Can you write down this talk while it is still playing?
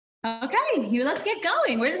Okay, here, let's get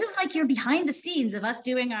going. This is like your behind the scenes of us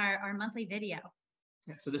doing our monthly video.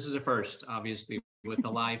 Yeah, so this is a first, obviously, with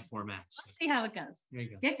the live format. Let's see how it goes. There you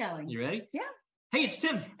go. Get going. You ready? Yeah. Hey, it's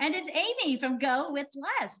Tim. And it's Amy from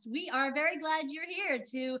GoWithLess. We are very glad you're here.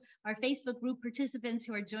 To our Facebook group participants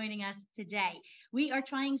who are joining us today. We are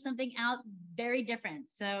trying something out very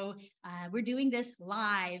different. So we're doing this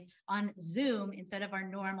live on Zoom instead of our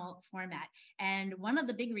normal format. And one of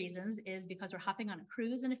the big reasons is because we're hopping on a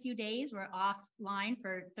cruise in a few days. We're offline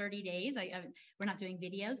for 30 days. We're not doing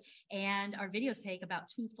videos. And our videos take about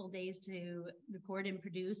 2 full days to record and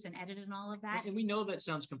produce and edit and all of that. And we know that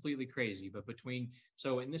sounds completely crazy, but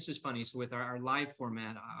and this is funny. So with our live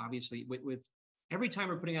format, obviously, with every time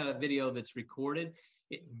we're putting out a video that's recorded,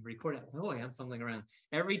 I'm fumbling around.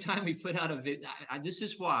 Every time we put out a video, this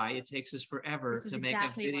is why it takes us forever to make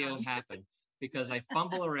a video happen, because I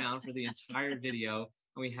fumble around for the entire video.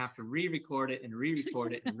 And we have to re-record it and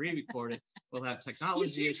re-record it and re-record it. We'll have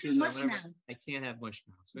technology issues or whatever. I can't have mush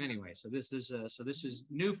mouth. So anyway, so this is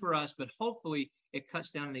new for us, but hopefully it cuts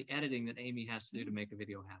down on the editing that Amy has to do to make a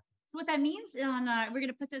video happen. So what that means, we're going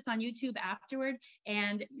to put this on YouTube afterward,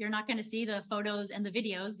 and you're not going to see the photos and the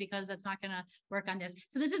videos because that's not going to work on this.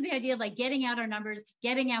 So this is the idea of like getting out our numbers,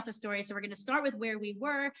 getting out the story. So we're going to start with where we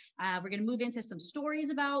were. We're going to move into some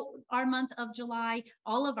stories about our month of July,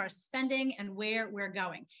 all of our spending and where we're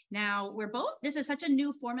going. Now this is such a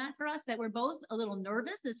new format for us that we're both a little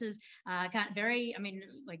nervous. This is kind of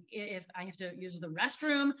like if I have to use the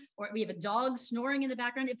restroom or we have a dog snoring in the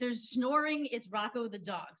background, if there's snoring, it's Rocco the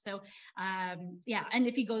dog. So yeah, and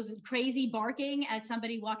if he goes crazy barking at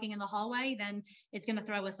somebody walking in the hallway, then it's going to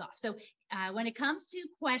throw us off. So when it comes to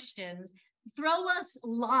questions, throw us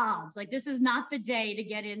lobs. Like, this is not the day to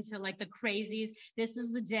get into like the crazies. This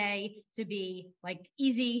is the day to be like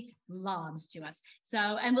easy lobs to us. So,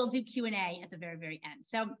 and we'll do Q&A at the very, very end.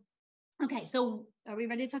 So, okay, so are we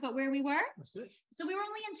ready to talk about where we were? Let's do it. So we were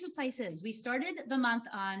only in 2 places. We started the month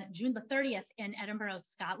on June the 30th in Edinburgh,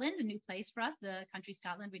 Scotland, a new place for us, the country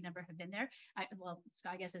Scotland. We'd never have been there.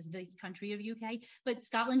 I guess is the country of UK, but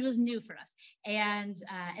Scotland was new for us. And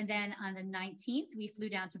then on the 19th, we flew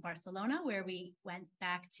down to Barcelona, where we went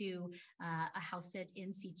back to a house sit in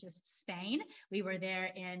Sitges, Spain. We were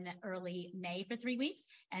there in early May for 3 weeks.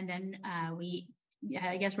 And then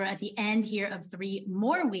I guess we're at the end here of 3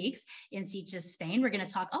 more weeks in Sitges, Spain. We're going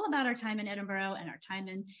to talk all about our time in Edinburgh and our time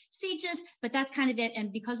in Sitges, but that's kind of it.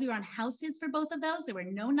 And because we were on house sits for both of those, there were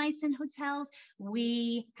no nights in hotels.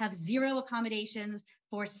 We have 0 accommodations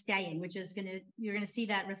for staying, which is you're going to see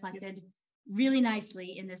that reflected really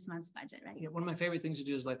nicely in this month's budget, right? Yeah, one of my favorate things to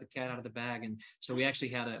do is let the cat out of the bag, and so we actually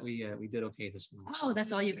had we did okay this month. Oh,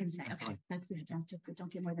 that's all you can say. Okay, that's it.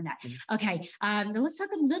 Don't get more than that. Okay, now let's talk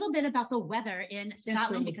a little bit about the weather in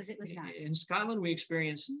Scotland, because it was nice. In Scotland, we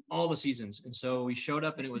experienced all the seasons, and so we showed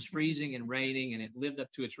up and it was freezing and raining, and it lived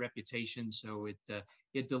up to its reputation. So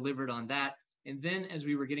it delivered on that. And then as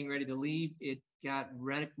we were getting ready to leave, it got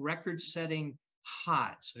record-setting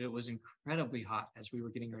hot. So it was incredibly hot as we were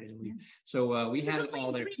getting ready to leave. So we had it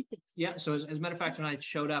all there. Yeah. So as a matter of fact, when I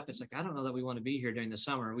showed up, it's like, I don't know that we want to be here during the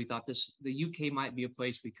summer. We thought the UK might be a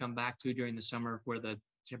place we come back to during the summer where the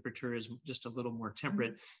temperature is just a little more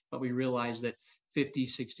temperate, but we realized that 50,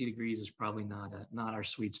 60 degrees is probably not our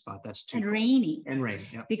sweet spot. That's too cold. Rainy. And rainy,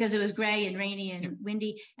 yeah. Because it was gray and rainy and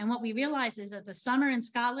windy. And what we realized is that the summer in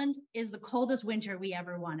Scotland is the coldest winter we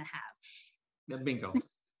ever want to have. Bingo.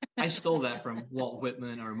 I stole that from Walt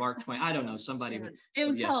Whitman or Mark Twain. I don't know, somebody. But it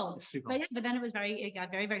was cold. It's too cold. But then it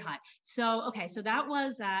got very, very hot. So, okay, so that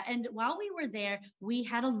was, and while we were there, we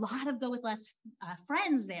had a lot of GoWithLess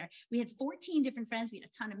friends there. We had 14 different friends. We had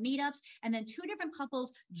a ton of meetups, and then 2 different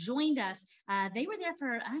couples joined us. They were there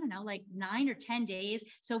for, I don't know, like 9 or 10 days.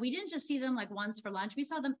 So we didn't just see them like once for lunch. We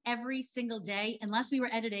saw them every single day, unless we were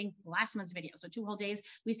editing last month's video. So 2 whole days,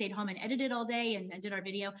 we stayed home and edited all day and did our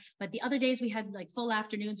video. But the other days we had like full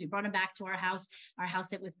afternoons. We brought them back to our house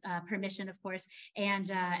sit with permission, of course. And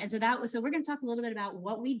so we're going to talk a little bit about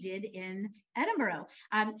what we did in Edinburgh.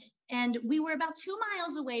 And we were about 2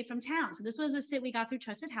 miles away from town. So this was a sit we got through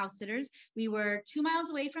Trusted House Sitters. We were 2 miles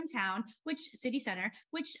away from town, city center,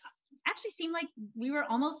 which actually seemed like we were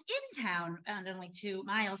almost in town and only 2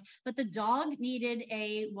 miles, but the dog needed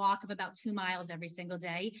a walk of about 2 miles every single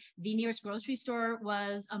day. The nearest grocery store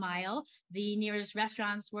was a mile. The nearest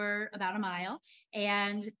restaurants were about a mile,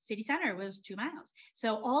 and city center was 2 miles.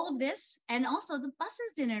 So all of this, and also the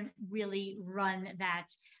buses didn't really run that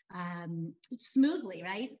smoothly,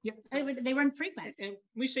 right? Yep. They weren't frequent. And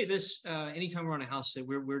we say this anytime we're on a house sit,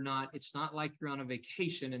 it's not like you're on a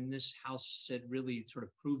vacation, and this house sit really sort of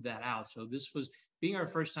proved that out. So this was being our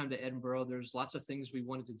first time to Edinburgh, there's lots of things we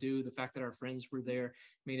wanted to do. The fact that our friends were there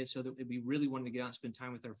made it so that we really wanted to get out and spend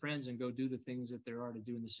time with our friends and go do the things that there are to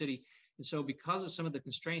do in the city. And so because of some of the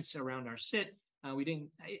constraints around our sit,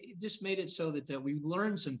 it just made it so that we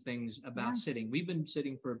learned some things about sitting. We've been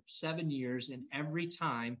sitting for 7 years, and every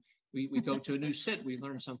time we go to a new sit, we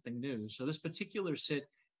learn something new. So this particular sit,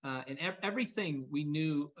 and everything we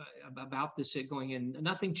knew about the sit going in,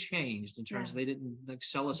 nothing changed in terms of they didn't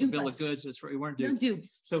sell us a bill of goods. That's what we weren't doing. No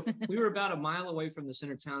dupes. So we were about a mile away from the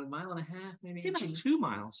center town, a mile and a half, maybe 2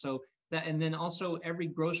 miles. So that, and then also every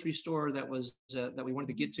grocery store that was that we wanted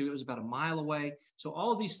to get to, it was about a mile away. So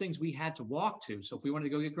all of these things we had to walk to. So if we wanted to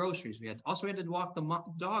go get groceries, we had to walk the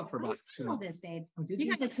dog for about 2 miles. This, babe. Oh, you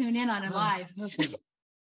got to tune in on it live. Okay.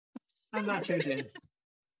 I'm not tuned in.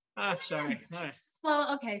 Sorry. All right.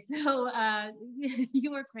 Well, okay. So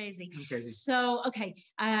you were crazy. I'm crazy. So, okay.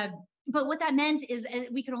 But what that meant is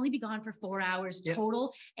we could only be gone for 4 hours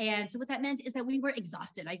total. And so what that meant is that we were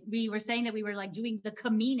exhausted. We were saying that we were like doing the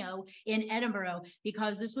Camino in Edinburgh,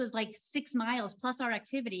 because this was like 6 miles plus our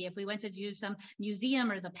activity. If we went to do some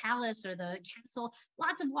museum or the palace or the castle,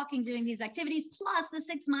 lots of walking doing these activities, plus the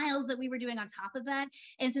 6 miles that we were doing on top of that.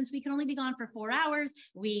 And since we could only be gone for 4 hours,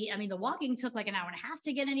 the walking took like an hour and a half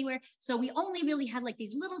to get anywhere. So we only really had like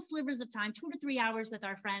these little slivers of time, 2 to 3 hours with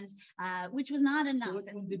our friends, which was not enough. So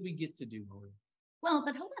what did we get to do? Well,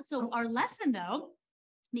 but hold on. So our lesson, though,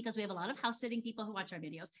 because we have a lot of house sitting people who watch our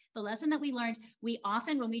videos, the lesson that we learned, we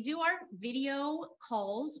often, when we do our video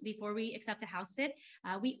calls before we accept a house sit,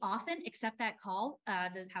 we often accept that call,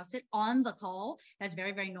 the house sit on the call. That's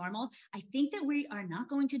very, very normal. I think that we are not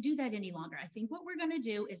going to do that any longer. I think what we're going to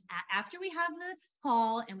do is after we have the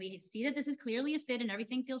call and we see that this is clearly a fit and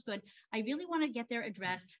everything feels good, I really want to get their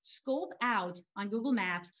address, scope out on Google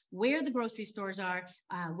Maps where the grocery stores are,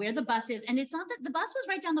 where the bus is. And it's not that the bus was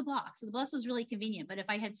right down the block, so the bus was really convenient. But if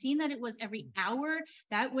I had seen that it was every hour,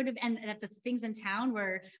 that would have, and that the things in town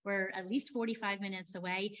were at least 45 minutes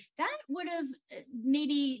away, that would have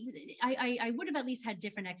maybe, I would have at least had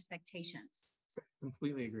different expectations.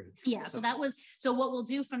 Completely agree. Yeah. So what we'll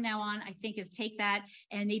do from now on, I think, is take that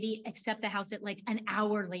and maybe accept the house at like an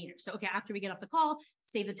hour later. So, okay, after we get off the call,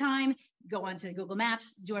 save the time, go onto Google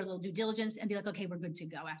Maps, do our little due diligence and be like, okay, we're good to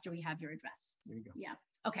go after we have your address. There you go. Yeah.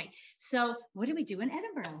 Okay. So what do we do in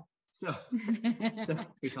Edinburgh? So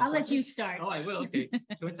I'll let you start. Oh, I will. Okay. So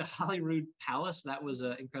we went to Holyrood Palace. That was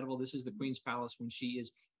incredible. This is the Queen's Palace when she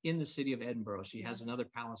is in the city of Edinburgh. She has another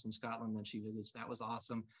palace in Scotland that she visits. That was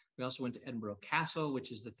awesome. We also went to Edinburgh Castle,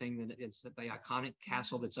 which is the thing that it's the iconic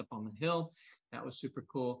castle that's up on the hill. That was super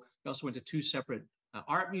cool. We also went to 2 separate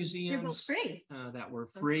art museums that were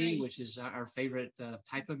free, which is our favorite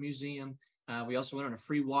type of museum. We also went on a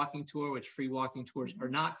free walking tour, which free walking tours are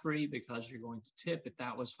not free because you're going to tip, but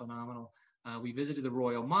that was phenomenal. We visited the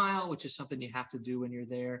Royal Mile, which is something you have to do when you're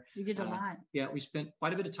there. You did a lot. Yeah, we spent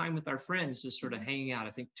quite a bit of time with our friends, just sort of hanging out.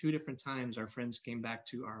 I think 2 different times our friends came back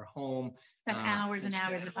to our home. Spent hours and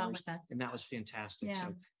hours of fun with us. And that was fantastic. Yeah.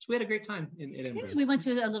 So we had a great time in Edinburgh. We went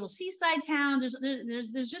to a little seaside town.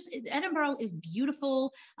 There's just, Edinburgh is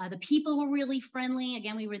beautiful. The people were really friendly.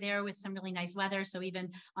 Again, we were there with some really nice weather. So even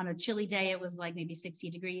on a chilly day, it was like maybe 60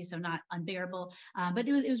 degrees, so not unbearable. But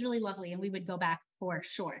it was really lovely, and we would go back for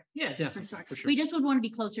sure. Yeah, definitely. For sure. We just would want to be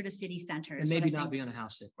closer to city center. And maybe not be on a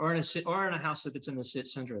house sit, or in a house sit that's in the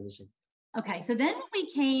center of the city. Okay, so then we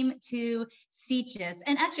came to Sitges,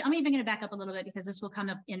 and actually I'm even going to back up a little bit because this will come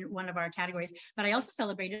up in one of our categories, but I also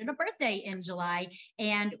celebrated a birthday in July.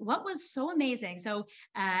 And what was so amazing, so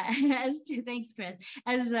thanks Chris,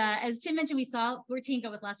 as Tim mentioned, we saw 14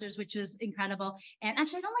 GoWithLessers, which was incredible. And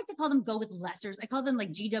actually I don't like to call them GoWithLessers, I call them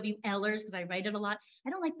like GWLers because I write it a lot. I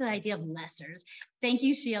don't like the idea of lessers. Thank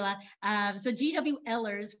you, Sheila. So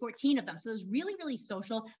GWLers, 14 of them, so it was really, really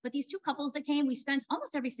social. But these 2 couples that came, we spent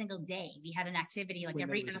almost every single day. We had an activity like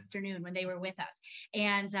every afternoon when they were with us.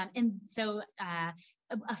 And so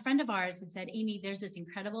a friend of ours had said, Amy, there's this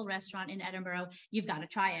incredible restaurant in Edinburgh. You've got to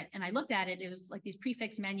try it. And I looked at it. It was like these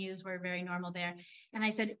prefix menus were very normal there. And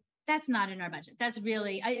I said, that's not in our budget. That's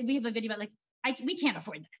really, we have a video about like, we can't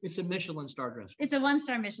afford that. It's a Michelin-starred restaurant. It's a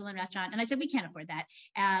 1-star Michelin restaurant. And I said, we can't afford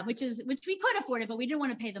that, which we could afford it, but we didn't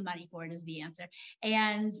want to pay the money for it is the answer.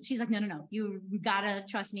 And she's like, no, you gotta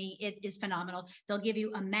trust me. It is phenomenal. They'll give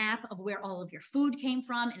you a map of where all of your food came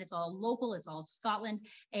from, and it's all local. It's all Scotland.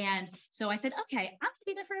 And so I said, okay, I'm gonna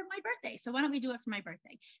be there for my birthday. So why don't we do it for my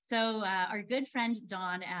birthday? So our good friend,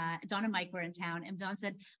 Dawn and Mike were in town, and Dawn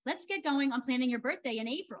said, let's get going on planning your birthday in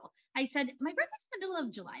April. I said, my birthday's in the middle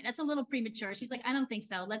of July. That's a little premature. sure. She's like, I don't think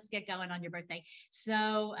so. Let's get going on your birthday.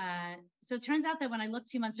 So it turns out that when I looked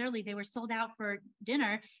 2 months early, they were sold out for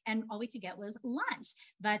dinner and all we could get was lunch.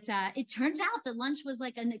 But it turns out that lunch was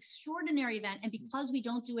like an extraordinary event. And because we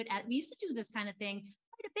don't do it we used to do this kind of thing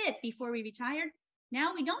quite a bit before we retired.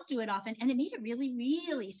 Now we don't do it often, and it made it really,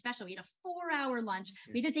 really special. We had a 4-hour lunch.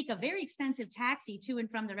 We had to take a very expensive taxi to and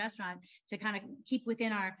from the restaurant to kind of keep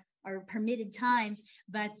within our permitted times.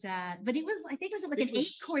 But it was, I think it was like an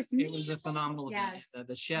 8-course meal. It was a phenomenal yes. event.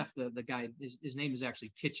 The chef, the guy, his name is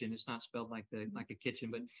actually Kitchen. It's not spelled like a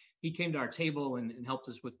kitchen, but he came to our table and helped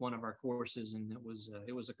us with one of our courses, and it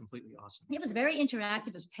was a completely awesome. It was very interactive.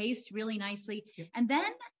 It was paced really nicely, and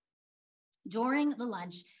then during the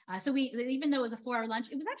lunch, so even though it was a 4-hour lunch,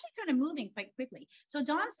 it was actually kind of moving quite quickly. So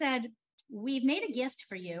Dawn said, we've made a gift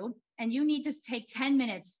for you and you need to take 10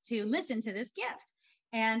 minutes to listen to this gift.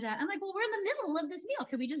 And I'm like, well, we're in the middle of this meal.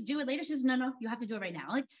 Could we just do it later? She says, no, you have to do it right now.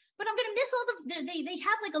 I'm like, but I'm going to miss all they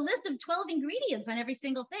have like a list of 12 ingredients on every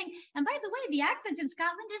single thing. And by the way, the accent in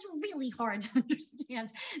Scotland is really hard to understand.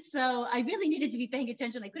 So I really needed to be paying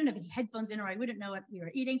attention. I couldn't have headphones in or I wouldn't know what we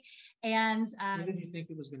were eating. And what did you think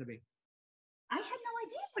it was going to be? I had no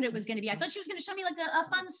idea what it was going to be. I thought she was going to show me like a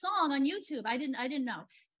fun song on YouTube. I didn't know.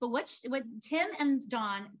 But what Tim and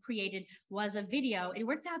Dawn created was a video. It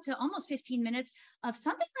worked out to almost 15 minutes of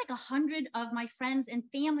something like 100 of my friends and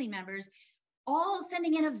family members all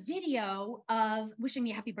sending in a video of wishing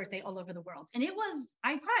me a happy birthday all over the world. And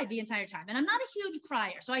I cried the entire time. And I'm not a huge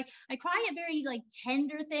crier. So I cry at very like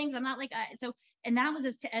tender things. I'm not like, and that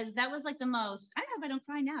was that was like the most, I hope I don't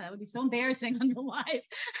cry now. That would be so embarrassing on the live.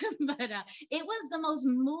 But it was the most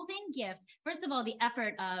moving gift. First of all, the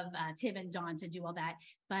effort of Tim and Dawn to do all that.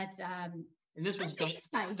 But, and this was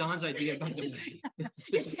Dawn's idea about the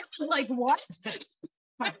Tim was like, what?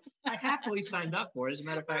 I happily signed up for it. As a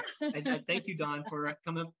matter of fact, I thank you, Dawn, for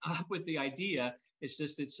coming up with the idea. It's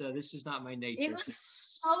just, this is not my nature. It was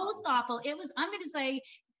so thoughtful. I'm going to say,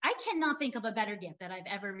 I cannot think of a better gift that I've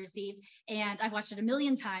ever received. And I've watched it a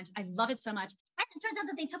million times. I love it so much. And it turns out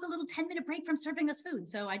that they took a little 10-minute break from serving us food.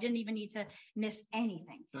 So I didn't even need to miss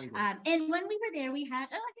anything. And when we were there, we had,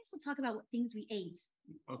 I guess we'll talk about what things we ate.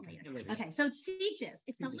 Okay. Okay. So Sieges,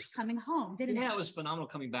 it's not like coming home, didn't it? Yeah, it was phenomenal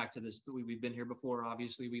coming back to this. We've been here before,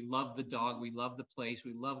 obviously. We love the dog. We love the place.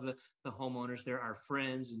 We love the homeowners. They're our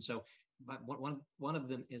friends. And so one of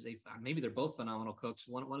them is maybe they're both phenomenal cooks.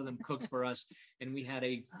 One of them cooked for us, and we had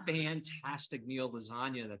a fantastic meal,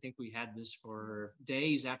 lasagna. I think we had this for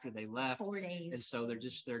days after they left. 4 days. And so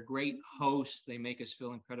they're great hosts. They make us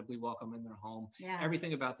feel incredibly welcome in their home. Yeah.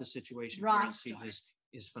 Everything about the situation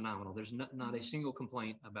is phenomenal. There's not a single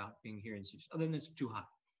complaint about being here in Sieges, other than it's too hot.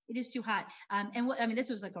 It is too hot. This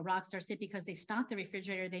was like a rock star sit because they stocked the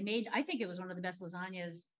refrigerator. They made, I think it was one of the best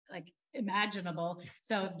lasagnas like imaginable.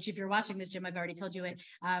 So if you're watching this, Jim, I've already told you it.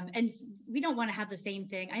 And we don't want to have the same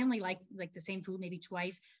thing. I only like the same food maybe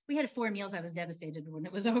twice. We had 4 meals. I was devastated when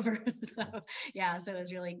it was over. So yeah, so it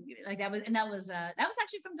was really like that was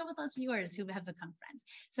actually from GoWithLess viewers who have become friends.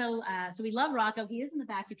 So we love Rocco. He is in the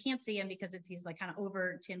back. You can't see him because he's like kind of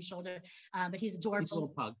over Tim's shoulder, but he's adorable. He's a little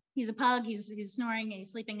pug. He's a pug. He's snoring and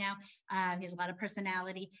he's sleeping now. He has a lot of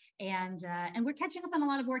personality, and we're catching up on a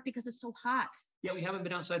lot of work because it's so hot. Yeah, we haven't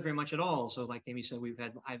been outside very much at all. So like Amy said,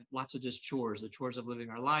 I've lots of just the chores of living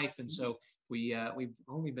our life. And so we've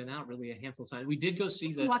only been out really a handful of times. We did go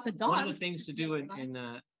see one of the things to do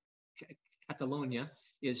in Catalonia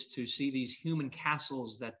is to see these human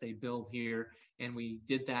castles that they build here. And we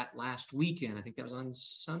did that last weekend. I think that was on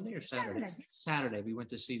Sunday or Saturday. Saturday, we went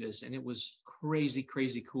to see this, and it was crazy,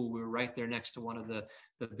 crazy cool. We were right there next to one of the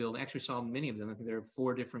buildings. Actually saw many of them. I think there were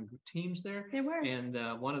 4 different teams there. There were. And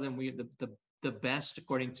one of them, the best,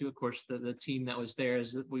 according to, of course, the team that was there,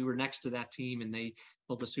 is that we were next to that team and they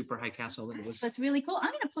built a super high castle. That's really cool. I'm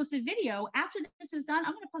going to post a video after this is done.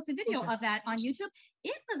 I'm going to post a video of that on YouTube.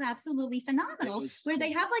 It was absolutely phenomenal, where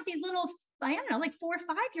they have like these little, I don't know, like 4 or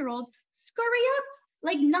 5-year-olds scurry up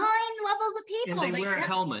like 9 levels of people. And they wear a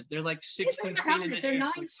helmet. They're like 6 feet. They're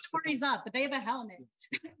 9 stories up, but they have a helmet.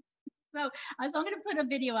 So I'm going to put a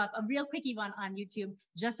video up, a real quickie one on YouTube,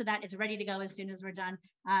 just so that it's ready to go as soon as we're done.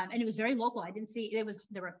 And it was very local. I didn't see,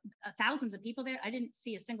 there were thousands of people there. I didn't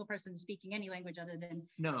see a single person speaking any language other than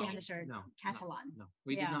Spanish or Catalan. No,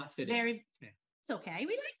 we did not fit in. It's okay.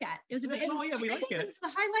 We like that. It was we like it. It was the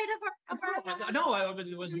highlight of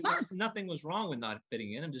our nothing was wrong with not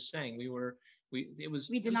fitting in. I'm just saying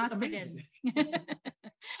we did not fit in.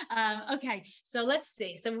 Okay, so let's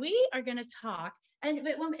see. So we are going to talk, and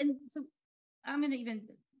so I'm going to even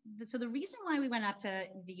so the reason why we went up to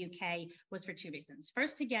the UK was for two reasons.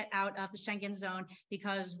 First, to get out of the Schengen zone,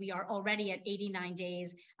 because we are already at 89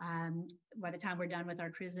 days by the time we're done with our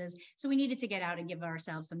cruises. So we needed to get out and give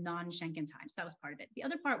ourselves some non-Schengen time. So that was part of it. The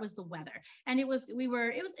other part was the weather. And it's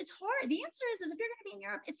hard. The answer is if you're going to be in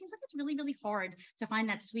Europe, it seems like it's really, really hard to find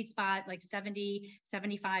that sweet spot, like 70,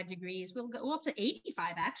 75 degrees. We'll go up to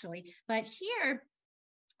 85 actually. But here,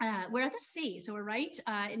 we're at the sea, so we're right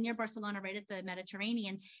near Barcelona, right at the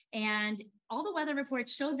Mediterranean, and all the weather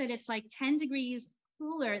reports show that it's like 10 degrees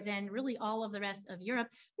cooler than really all of the rest of Europe.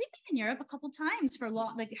 We've been in Europe a couple times for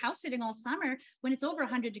like house sitting all summer when it's over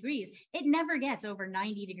 100 degrees. It never gets over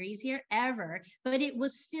 90 degrees here ever, but it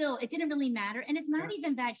didn't really matter. And it's not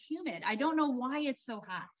even that humid. I don't know why it's so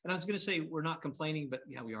hot. And I was going to say, we're not complaining, but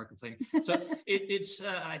yeah, we are complaining. So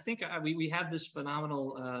I think we have this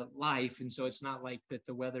phenomenal life. And so it's not like that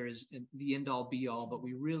the weather is the end all be all, but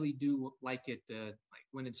we really do like it like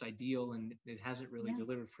when it's ideal, and it hasn't really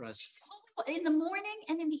delivered for us. In the morning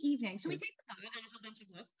and in the evening. So we take the dog and a whole bunch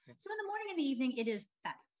of books. So in the morning and the evening, it is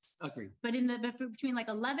fabulous. Agreed. But between like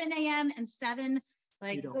 11 a.m. and 7,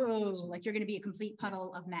 like you're going to be a complete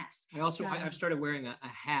puddle of mess. I've started wearing a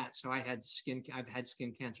hat. So I've had skin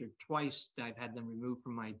cancer twice. I've had them removed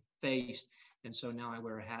from my face. And so now I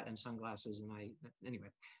wear a hat and sunglasses, and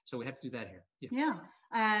anyway, so we have to do that here.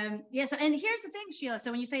 So, and here's the thing, Sheila.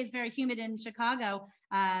 So when you say it's very humid in Chicago,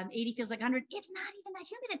 80 feels like 100, it's not even that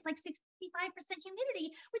humid. It's like 65%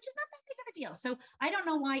 humidity, which is not that big of a deal. So I don't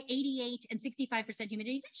know why 88 and 65%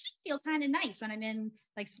 humidity, that should feel kind of nice when I'm in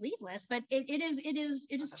like sleeveless, but it is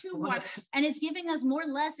too warm. And it's giving us more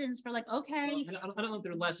lessons for like, okay. Well, I don't know if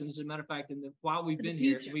they're lessons. As a matter of fact, while we've been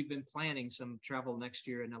here, we've been planning some travel next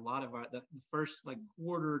year, and a lot of the first like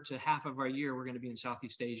quarter to half of our year, we're going to be in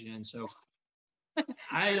Southeast Asia. And so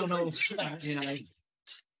I don't know,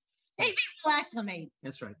 Maybe we'll acclimate.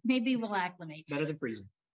 That's right. Maybe we'll acclimate. Better than freezing.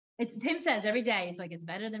 Tim says every day, it's like, it's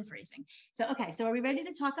better than freezing. So, okay. So are we ready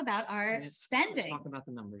to talk about our spending? Let's talk about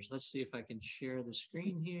the numbers. Let's see if I can share the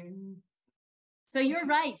screen here. So you're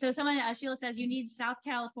right. So someone, Sheila says, you need South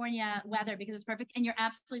California weather because it's perfect. And you're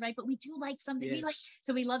absolutely right. But we do like something. Yes.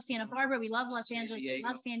 We love Santa Barbara. We love Los Angeles. We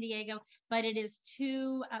love San Diego. But it is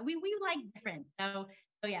too, we like different. So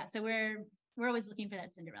yeah. So we're always looking for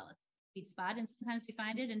that Cinderella sweet spot. And sometimes we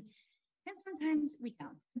find it. And sometimes we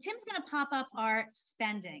don't. Tim's going to pop up our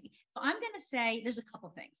spending. So I'm going to say there's a couple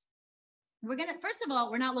things. First of all,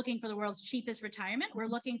 we're not looking for the world's cheapest retirement. We're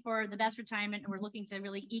looking for the best retirement, and we're looking to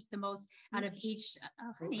really eke the most out of each.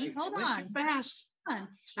 Oh, honey, hold on. Too fast. Hold on.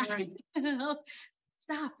 Sorry.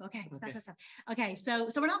 Stop. Okay. Stop. Okay. So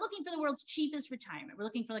we're not looking for the world's cheapest retirement. We're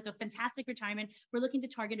looking for like a fantastic retirement. We're looking to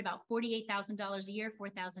target about $48,000 a year,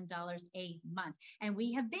 $4,000 a month. And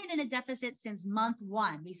we have been in a deficit since month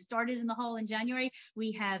 1. We started in the hole in January.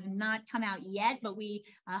 We have not come out yet, but we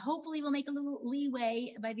hopefully will make a little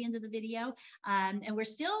leeway by the end of the video. And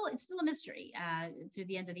it's still a mystery through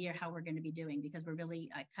the end of the year how we're going to be doing, because we're really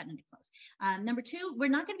cutting it close. Number 2, we're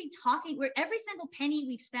not going to be talking where every single penny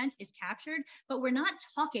we've spent is captured, but we're not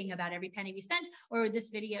talking about every penny we spent, or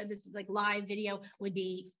this like live video would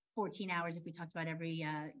be 14 hours if we talked about every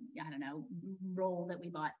roll that we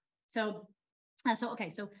bought. So okay,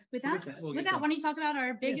 so with that, why don't you talk about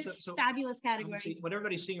our biggest fabulous category? What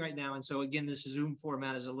everybody's seeing right now, and so again, this Zoom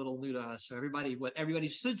format is a little new to us. So what everybody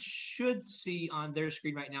should see on their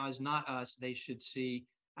screen right now is not us. They should see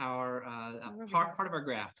our part of our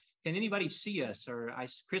graph. Can anybody see us? Or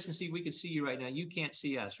Chris and Steve, we can see you right now. You can't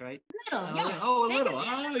see us, right? A little. A little.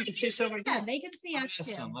 You can see us over here. Yeah, they can see us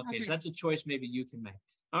too. Okay, so that's a choice maybe you can make.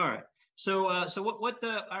 All right. So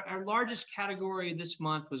our largest category this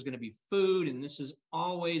month was going to be food, and this is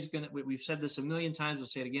always going to. We've said this a million times. We'll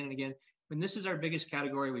say it again and again. When this is our biggest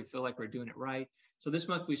category, we feel like we're doing it right. So this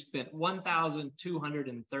month we spent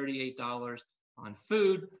 $1,238 on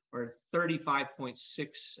food, or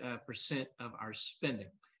 35.6% of our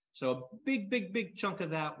spending. So a big chunk of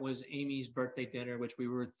that was Amy's birthday dinner, which we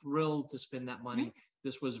were thrilled to spend that money. Mm-hmm.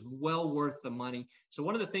 This was well worth the money. So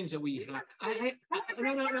one of the things that we have, groceries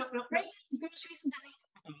and dining.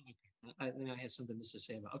 I had something to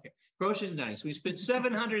say about, okay, groceries and dining. So we spent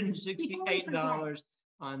 $768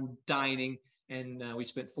 on dining, and we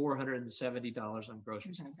spent $470 on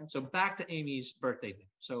groceries. So back to Amy's birthday dinner.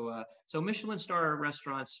 So Michelin star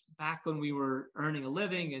restaurants, back when we were earning a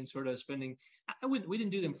living and sort of spending, we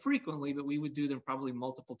didn't do them frequently, but we would do them probably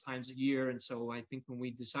multiple times a year. And so I think when we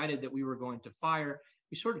decided that we were going to fire,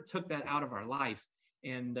 we sort of took that out of our life,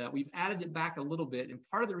 and we've added it back a little bit. And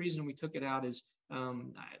part of the reason we took it out is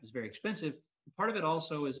it was very expensive. Part of it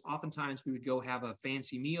also is oftentimes we would go have a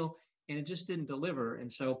fancy meal and it just didn't deliver. And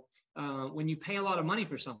so when you pay a lot of money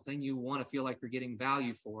for something, you want to feel like you're getting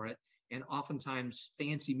value for it. And oftentimes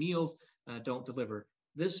fancy meals don't deliver.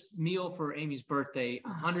 This meal for Amy's birthday,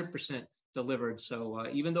 100% delivered. So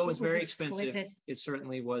even though it was very expensive, it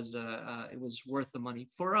certainly was it was worth the money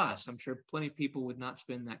for us. I'm sure plenty of people would not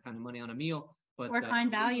spend that kind of money on a meal. But, or find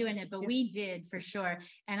value in it, but we did for sure.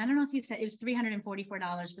 And I don't know if you said it was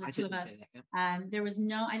 $344 for the two of us. There was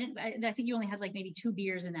no, I think you only had like maybe 2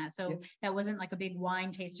 beers in that. So that wasn't like a big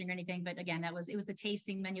wine tasting or anything, but again, it was the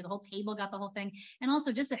tasting menu. The whole table got the whole thing. And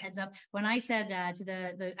also just a heads up, when I said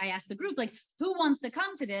I asked the group, like, who wants to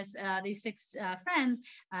come to this, these 6 friends,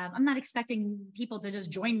 I'm not expecting people to just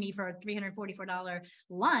join me for a $344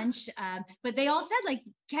 lunch. But they all said, like,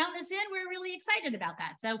 count us in. We're really excited about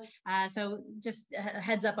that. So just a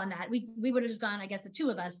heads up on that. We would have just gone, I guess, the 2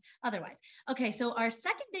 of us otherwise. Okay, so our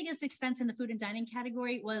second biggest expense in the food and dining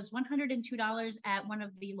category was $102 at one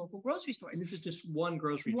of the local grocery stores. And this is just one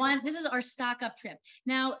grocery trip. This is our stock up trip.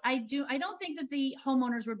 Now, I don't think that the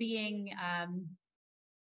homeowners were being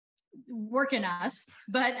working us,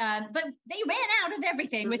 but they ran out of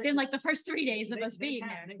everything within like the first 3 days of us being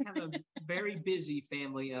there. They have a very busy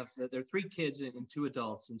family of their 3 kids and 2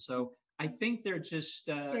 adults, and so I think they're just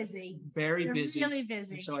busy, very busy, really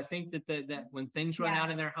busy. And so I think that when things run out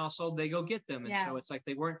in their household, they go get them, and so it's like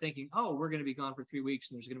they weren't thinking, oh, we're going to be gone for 3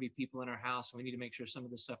 weeks, and there's going to be people in our house, and we need to make sure some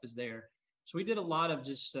of the stuff is there. So we did a lot of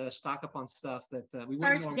just stock up on stuff that we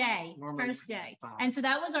wouldn't normally buy. And so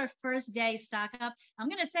that was our first day stock up. I'm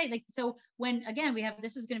going to say, like, so when, again, we have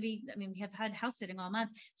had house sitting all month.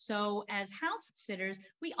 So as house sitters,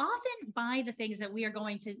 we often buy the things that we are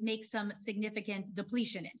going to make some significant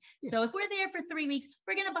depletion in. Yeah. So if we're there for 3 weeks,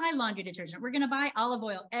 we're going to buy laundry detergent. We're going to buy olive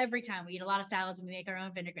oil every time. We eat a lot of salads and we make our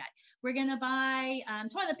own vinaigrette. We're going to buy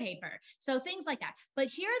toilet paper. So things like that. But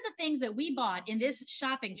here are the things that we bought in this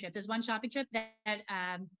shopping trip, this one shopping trip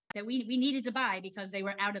that we needed to buy because they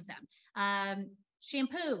were out of them.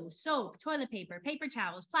 Shampoo, soap, toilet paper, paper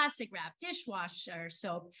towels, plastic wrap, dishwasher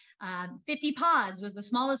soap. 50 pods was the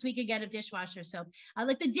smallest we could get of dishwasher soap.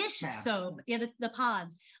 Like the dish soap, the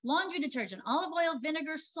pods. Laundry detergent, olive oil,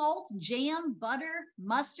 vinegar, salt, jam, butter,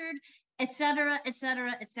 mustard, et cetera, et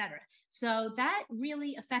cetera, et cetera. So that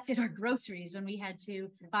really affected our groceries when we had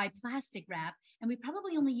to buy plastic wrap, and we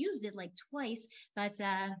probably only used it like twice, but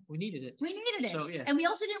we needed it. So, yeah. And we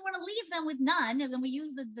also didn't want to leave them with none. And then we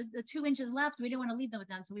used the 2 inches left. We didn't want to leave them with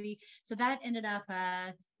none. So that ended up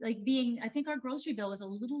like being, I think our grocery bill was a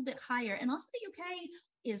little bit higher. And also the UK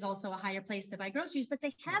is also a higher place to buy groceries, but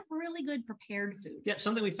they have really good prepared food. Yeah,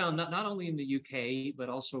 something we found not only in the UK, but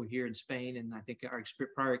also here in Spain, and I think our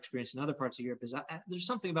prior experience in other parts of Europe is there's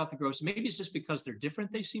something about the groceries. Maybe it's just because they're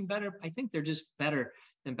different, they seem better. I think they're just better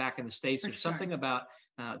than back in the States. There's something about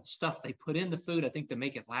stuff they put in the food, I think, to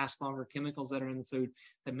make it last longer, chemicals that are in the food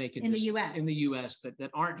that make it in the US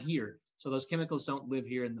that aren't here. So those chemicals don't live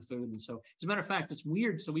here in the food. And so, as a matter of fact, it's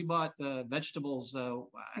weird. So we bought vegetables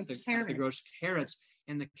at the grocery, carrots,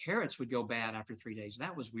 and the carrots would go bad after 3 days.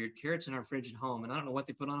 That was weird. Carrots in our fridge at home, and I don't know what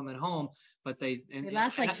they put on them at home, but they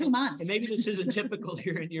last like 2 months. And maybe this isn't typical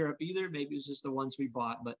here in Europe either. Maybe it's just the ones we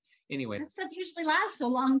bought. But anyway, that stuff usually lasts a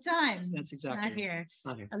long time. That's exactly not here.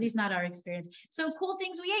 At least not our experience. So cool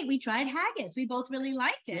things we ate. We tried haggis. We both really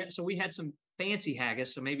liked it. Yeah. So we had some fancy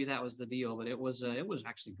haggis, so maybe that was the deal, but it was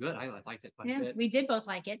actually good. I liked it quite a bit. We did both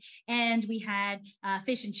like it. And we had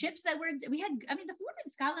fish and chips the food in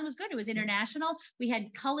Scotland was good. It was international. We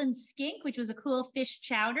had Cullen skink, which was a cool fish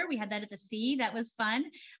chowder. We had that at the sea. That was fun.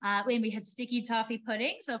 And we had sticky toffee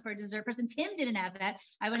pudding. So for a dessert person, Tim didn't have that.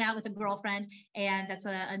 I went out with a girlfriend, and that's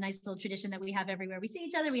a nice little tradition that we have everywhere we see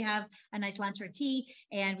each other. We have a nice lunch or tea,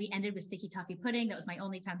 and we ended with sticky toffee pudding. That was my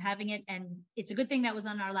only time having it. And it's a good thing that was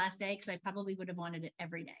on our last day, because I probably would have wanted it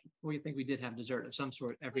every day. Well, you think we did have dessert of some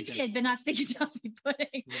sort every day? We did, but not sticky toffee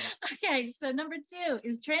pudding. Yeah. Okay, so number 2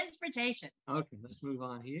 is transportation. Okay, let's move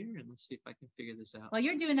on here and let's see if I can figure this out. While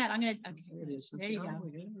you're doing that, I'm gonna. Okay, there it is. There you go.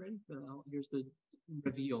 Ready? Here's the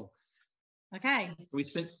reveal. Okay. So we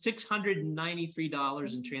spent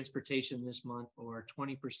 $693 in transportation this month, or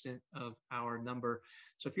 20% of our number.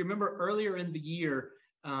 So if you remember earlier in the year,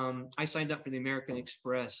 I signed up for the American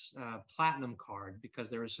Express Platinum card because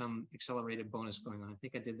there was some accelerated bonus going on. I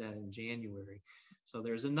think I did that in January. So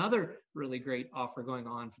there's another really great offer going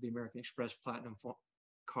on for the American Express Platinum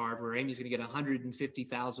card, where Amy's going to get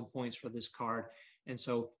 150,000 points for this card. And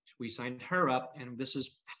so we signed her up, and this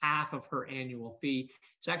is half of her annual fee.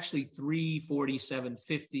 It's actually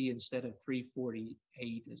 $347.50 instead of $348.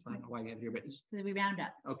 8. I don't know why you have it here, but we round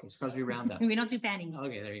up. Okay, it's because we round up. We don't do pennies.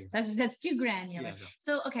 Okay, there you go. That's too granular. Yeah, no.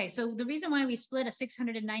 So, okay, so the reason why we split a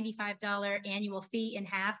 $695 annual fee in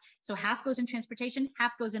half, so half goes in transportation,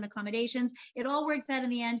 half goes in accommodations. It all works out in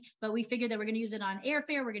the end, but we figured that we're going to use it on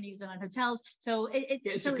airfare, we're going to use it on hotels. So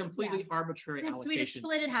it's a completely arbitrary allocation. So we just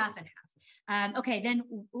split it half and half. Okay, then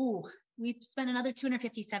we spent another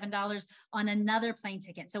 $257 on another plane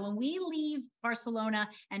ticket. So when we leave Barcelona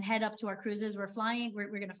and head up to our cruises, we're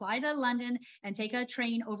going to fly to London and take a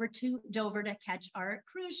train over to Dover to catch our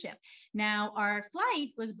cruise ship. Now, our flight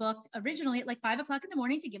was booked originally at like 5 o'clock in the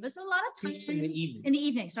morning to give us a lot of time. In the evening. In the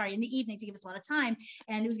evening to give us a lot of time.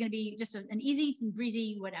 And it was going to be just an easy,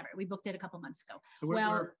 breezy, whatever. We booked it a couple months ago. So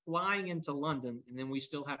we're flying into London, and then we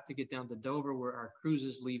still have to get down to Dover where our cruise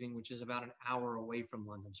is leaving, which is about an hour away from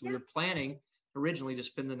London. So we were planning originally to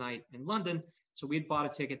spend the night in London. So we had bought a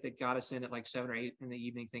ticket that got us in at like 7 or 8 in the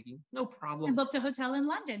evening, thinking, no problem. And booked a hotel in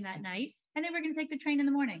London that night. And then we're going to take the train in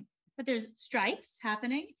the morning. But there's strikes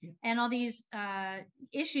happening and all these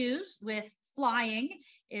issues with flying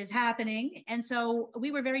is happening. And so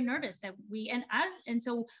we were very nervous that and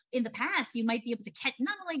so in the past, you might be able to catch,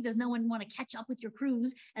 not only does no one want to catch up with your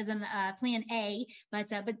cruise as an plan A, but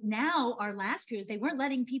now our last cruise, they weren't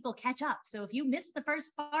letting people catch up. So if you missed the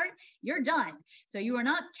first part, you're done. So you are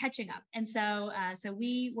not catching up. And so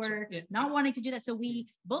we were not wanting to do that. So we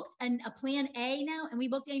booked a plan A now, and we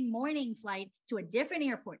booked a morning flight to a different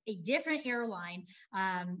airport, a different airline.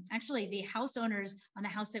 Actually, the house owners on the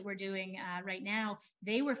house that we're doing right now,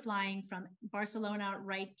 they were flying from Barcelona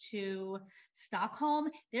right to Stockholm.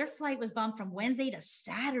 Their flight was bumped from Wednesday to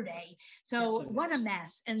Saturday. So what a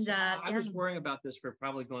mess. And so I was worrying about this for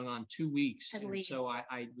probably going on 2 weeks. At least. So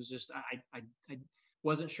I was just, I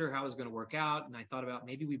wasn't sure how it was going to work out. And I thought about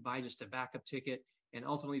maybe we buy just a backup ticket. And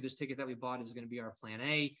ultimately, this ticket that we bought is going to be our plan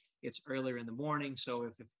A. It's earlier in the morning. So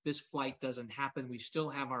if this flight doesn't happen, we still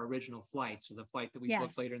have our original flight. So the flight that we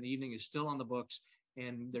booked later in the evening is still on the books.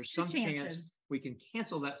 And there's some chance we can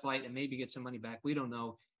cancel that flight and maybe get some money back. We don't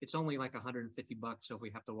know. It's only like $150, so if we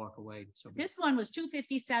have to walk away. So this one was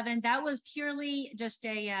 $257. That was purely just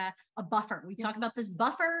a buffer. We talk about this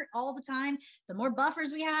buffer all the time. The more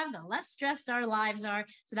buffers we have, the less stressed our lives are.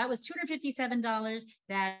 So that was $257.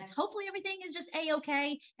 That hopefully everything is just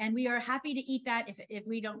a-okay, and we are happy to eat that. If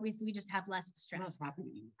we just have less stress. I'm happy to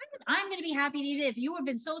eat. I'm going to be happy to eat it. If you have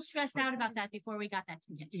been so stressed out about that before we got that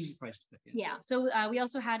ticket. Easy price to pick. Yeah. So we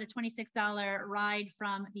also had a $26 ride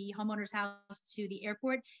from the homeowner's house to the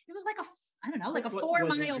airport. It was like a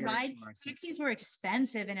 4-mile ride. Taxis were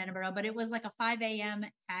expensive in Edinburgh, but it was like a 5 a.m.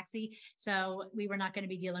 taxi. So we were not going to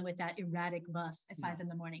be dealing with that erratic bus at 5 in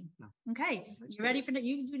the morning. No. Okay. You ready for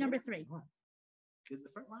you do number 3? Did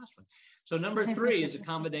the last one. So number 3 is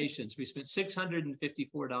accommodations. We spent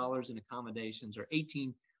 $654 in accommodations, or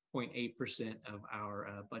 18.8% of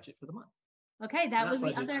our budget for the month. Okay, that was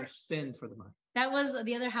the other spend for the month. That was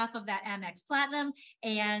the other half of that Amex Platinum,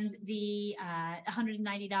 and the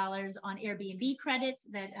 $190 on Airbnb credit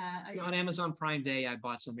that on Amazon Prime Day, I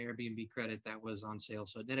bought some Airbnb credit that was on sale,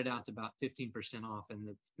 so it netted out to about 15% off,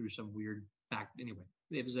 and through some weird anyway,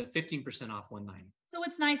 it was a 15% off $190. So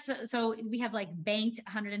it's nice. So we have like banked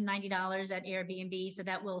 $190 at Airbnb, so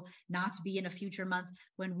that will not be in a future month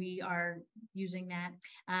when we are using that.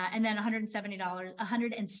 And then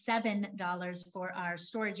 $107 for our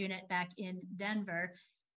storage unit back in Denver.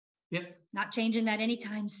 Yep. Not changing that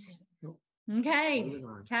anytime soon. Nope. Okay.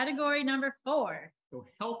 Category number 4. So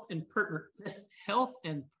health and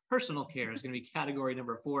personal care is going to be category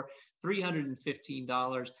number 4,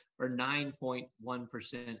 $315, or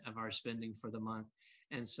 9.1% of our spending for the month.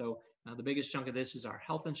 And so the biggest chunk of this is our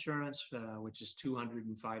health insurance, which is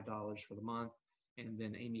 $205 for the month. And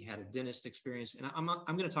then Amy had a dentist experience. And I'm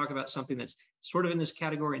going to talk about something that's sort of in this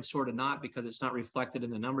category and sort of not, because it's not reflected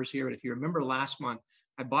in the numbers here. But if you remember last month,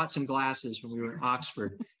 I bought some glasses when we were in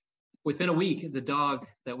Oxford. Within a week, the dog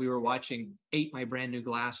that we were watching ate my brand new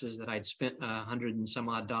glasses that I'd spent $100 and some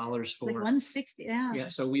odd for. Like $160, yeah. Yeah,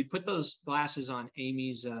 so we put those glasses on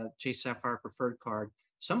Amy's Chase Sapphire Preferred card.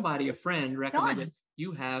 A friend recommended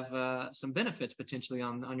you have some benefits potentially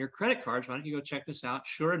on your credit cards. Why don't you go check this out?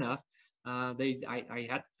 Sure enough, I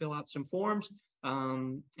had to fill out some forms.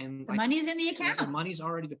 And the money's in the account. The money's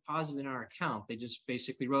already deposited in our account. They just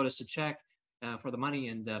basically wrote us a check for the money,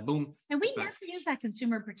 and boom. And we never use that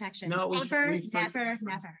consumer protection. No, never.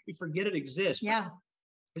 We forget it exists. Yeah.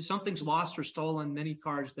 If something's lost or stolen, many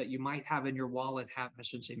cards that you might have in your wallet I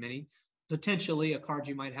shouldn't say many, potentially a card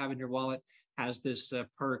you might have in your wallet has this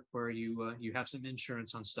perk where you have some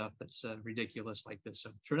insurance on stuff that's ridiculous like this.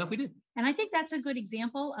 So sure enough, we did. And I think that's a good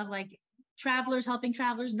example of like travelers helping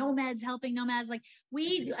travelers, nomads helping nomads. Like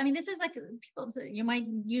I mean, this is like people, you might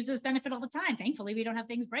use this benefit all the time. Thankfully, we don't have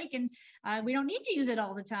things break and we don't need to use it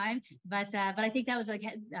all the time. But I think that was like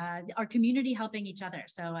our community helping each other.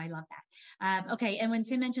 So I love that. Okay. And when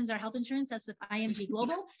Tim mentions our health insurance, that's with IMG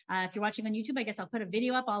Global. If you're watching on YouTube, I guess I'll put a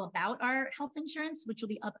video up all about our health insurance, which will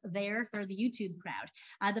be up there for the YouTube crowd.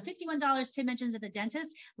 The $51 Tim mentions at the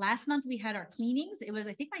dentist. Last month we had our cleanings. It was,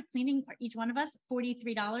 I think, my cleaning, each one of us,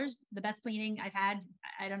 $43, the best cleaning I've had.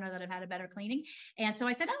 I don't know that I've had a better cleaning. And so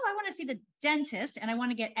I said, oh, I want to see the dentist and I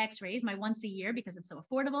want to get x-rays, my once a year, because it's so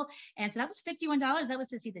affordable. And so that was $51. That was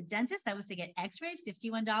to see the dentist. That was to get x-rays,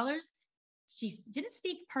 $51. She didn't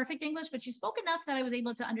speak perfect English, but she spoke enough that I was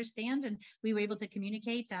able to understand and we were able to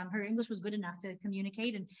communicate. Her English was good enough to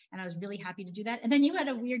communicate and I was really happy to do that. And then you had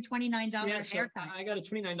a weird $29 haircut. I got a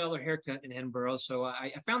 $29 haircut in Edinburgh. So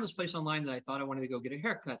I found this place online that I thought I wanted to go get a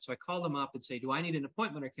haircut. So I called them up and say, do I need an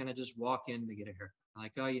appointment or can I just walk in to get a haircut? I'm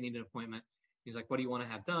like, oh, you need an appointment. He's like, what do you want to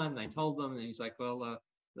have done? And I told them, and he's like, well,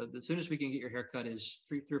 the soonest we can get your haircut is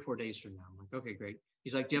three or 4 days from now. I'm like, okay, great.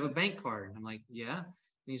 He's like, do you have a bank card? And I'm like, yeah.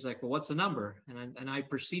 And he's like, well, what's the number? And I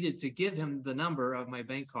proceeded to give him the number of my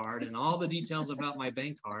bank card and all the details about my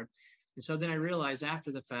bank card. And so then I realized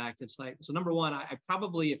after the fact, it's like, so number one, I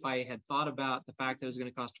probably, if I had thought about the fact that it was going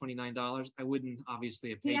to cost $29, I wouldn't obviously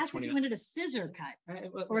have paid $29. He asked if you wanted a scissor cut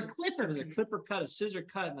or a clipper. It was a clipper cut, a scissor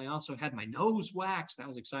cut, and I also had my nose waxed. That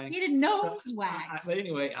was exciting. You did nose wax. But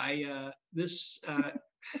anyway,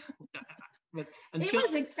 but it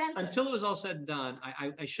was expensive. Until it was all said and done,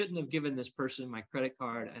 I shouldn't have given this person my credit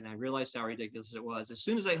card, and I realized how ridiculous it was. As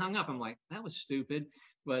soon as I hung up, I'm like, that was stupid.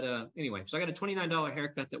 But anyway, so I got a $29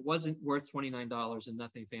 haircut that wasn't worth $29 and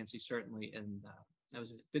nothing fancy, certainly. And it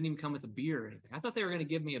didn't even come with a beer or anything. I thought they were going to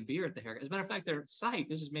give me a beer at the haircut. As a matter of fact, their site,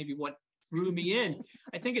 this is maybe what threw me in.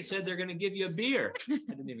 I think it said they're going to give you a beer. I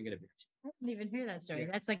didn't even get a beer. I didn't even hear that story.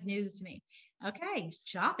 Yeah. That's like news to me. Okay,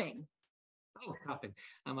 shopping. Oh, shopping.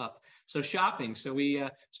 I'm up. So shopping. So we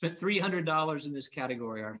spent $300 in this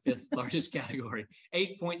category, our fifth largest category,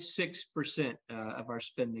 8.6% of our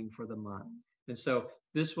spending for the month. And so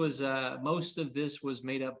this was, most of this was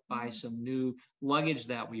made up by some new luggage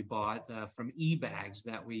that we bought from eBags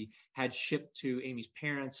that we had shipped to Amy's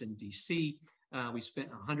parents in DC. We spent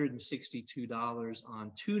 $162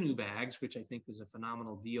 on 2 new bags, which I think was a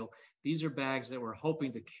phenomenal deal. These are bags that we're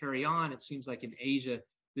hoping to carry on. It seems like in Asia,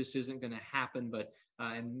 this isn't going to happen, but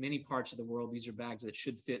in many parts of the world, these are bags that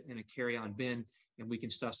should fit in a carry-on bin, and we can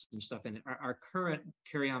stuff some stuff in it. Our current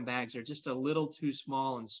carry-on bags are just a little too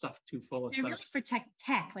small and stuffed too full of stuff. They're really for tech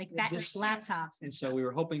like that, laptops. And so we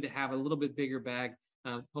were hoping to have a little bit bigger bag.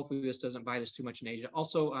 Hopefully this doesn't bite us too much in Asia.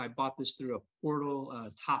 Also, I bought this through a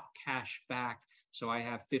portal, Top Cash Back. So I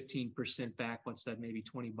have 15% back. What's that? Maybe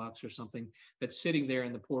 $20 or something that's sitting there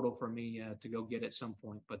in the portal for me to go get at some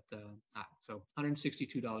point. But so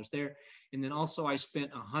 $162 there. And then also I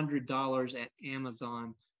spent $100 at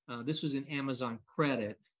Amazon. This was an Amazon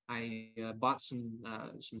credit. I bought some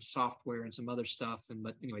software and some other stuff.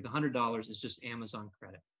 But anyway, the $100 is just Amazon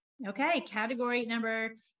credit. Okay. Category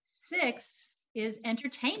number 6 is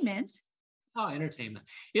entertainment. Oh, entertainment.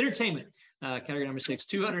 Category number 6,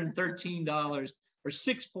 $213 or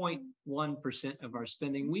 6.1% of our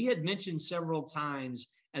spending. We had mentioned several times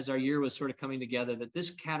as our year was sort of coming together that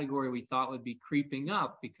this category we thought would be creeping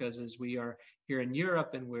up because as we are here in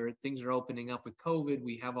Europe and where things are opening up with COVID,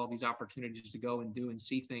 we have all these opportunities to go and do and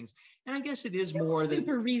see things. And I guess it is more than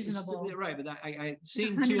super reasonable. Right, but I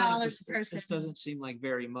seeing $200 per person. This doesn't seem like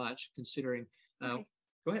very much considering. Okay.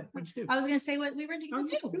 Go ahead. What did you do? I was going to say what we were going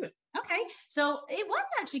to do. Okay. So it was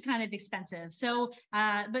actually kind of expensive. So,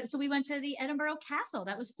 so we went to the Edinburgh Castle.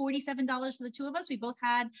 That was $47 for the 2 of us. We both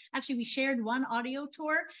had, actually, we shared one audio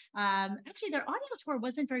tour. Actually, their audio tour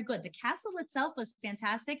wasn't very good. The castle itself was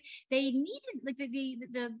fantastic. They needed, like,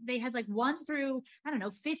 they had like 1 through, I don't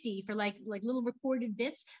know, 50 for like little recorded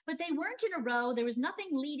bits, but they weren't in a row. There was nothing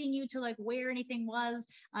leading you to like where anything was.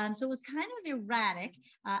 So it was kind of erratic.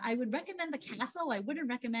 I would recommend the castle. I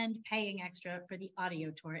wouldn't recommend paying extra for the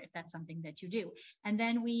audio tour if that's something that you do. And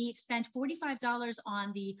then we spent $45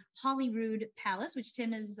 on the Holyrood Palace, which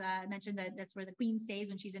Tim has mentioned that's where the Queen stays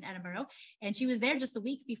when she's in Edinburgh. And she was there just the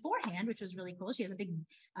week beforehand, which was really cool. She has a big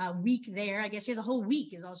week there. I guess she has a whole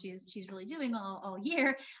week is all she's really doing all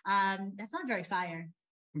year. That's not very fire.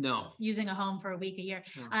 No. Using a home for a week a year.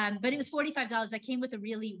 No. But it was $45. That came with a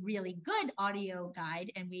really, really good audio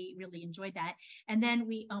guide, and we really enjoyed that. And then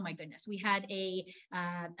oh my goodness, we had a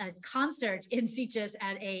concert in Sitges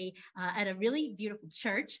at a really beautiful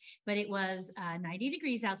church, but it was 90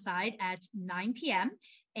 degrees outside at 9 p.m.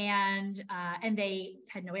 and they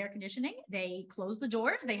had no air conditioning. They closed the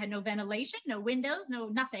doors. They had no ventilation, no windows, no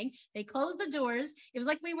nothing. They closed the doors. It was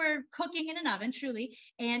like we were cooking in an oven, truly,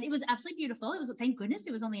 and it was absolutely beautiful. It was, thank goodness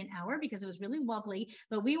it was only an hour because it was really lovely.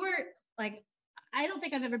 But we were like, I don't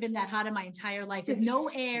think I've ever been that hot in my entire life with no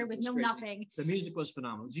air, with no crazy. nothing. The music was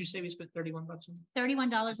phenomenal. Did you say we spent $31 on it?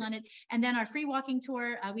 $31 on it. And then our free walking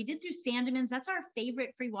tour, we did through Sandemann's. That's our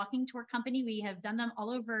favorite free walking tour company. We have done them all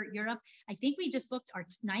over Europe. I think we just booked our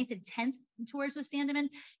 9th and 10th tours with Sandemann.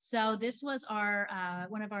 So this was our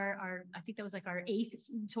one of our I think that was like our 8th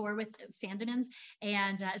tour with Sandemann's.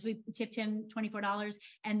 And as we tipped him $24.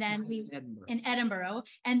 And then in Edinburgh.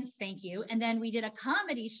 And thank you. And then we did a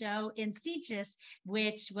comedy show in Sitges,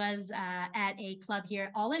 which was at a club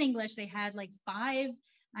here, all in English. They had like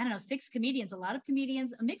 6 comedians, a lot of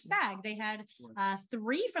comedians, a mixed bag. They had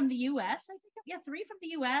 3 from the US, I think, 3 from the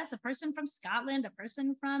US, a person from Scotland, a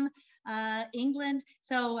person from England.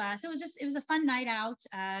 So it was a fun night out.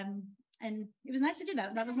 And it was nice to do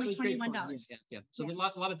that. That was like $21. Yeah. So a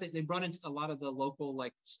lot of things, they brought into a lot of the local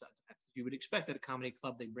like stuff. You would expect at a comedy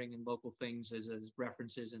club, they bring in local things as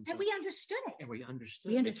references. And we understood it. And we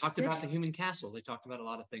understood. They talked about the human castles. They talked about a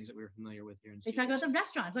lot of things that we were familiar with here. They talked about the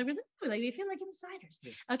restaurants. Like we feel like insiders.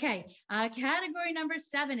 Yeah. Okay. Category number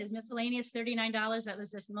 7 is miscellaneous, $39. That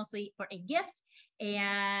was just mostly for a gift.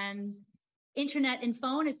 And internet and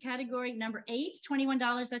phone is category number 8,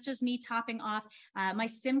 $21. That's just me topping off. My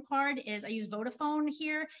SIM card I use Vodafone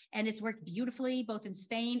here, and it's worked beautifully both in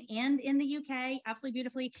Spain and in the UK, absolutely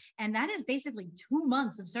beautifully. And that is basically 2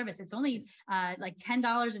 months of service. It's only like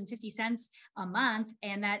 $10.50 a month,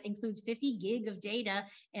 and that includes 50 gig of data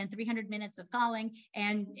and 300 minutes of calling.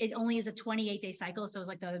 And it only is a 28-day cycle, so it's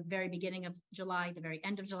like the very beginning of July, the very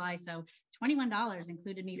end of July. So $21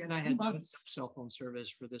 included me for 2 months. Cell phone service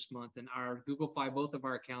for this month, and our Google Fi, both of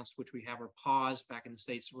our accounts, which we have, are paused back in the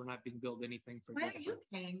States. So we're not being billed anything for. Why are you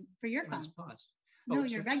paying for your phone? Paused. No,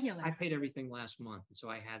 you're regular. I paid everything last month, so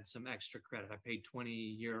I had some extra credit. I paid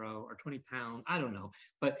 €20 or £20. I don't know,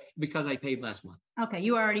 but because I paid last month. Okay,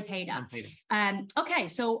 you already paid up. I'm paid up. Okay,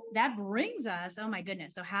 so that brings us. Oh my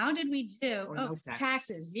goodness. So how did we do? No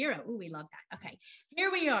taxes 0. Oh, we love that. Okay, here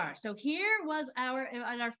we are. So here was our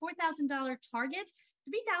 $4,000 target.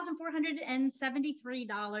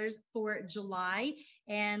 $3,473 for July.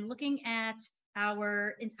 And looking at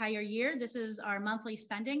our entire year, this is our monthly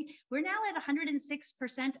spending. We're now at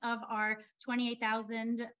 106% of our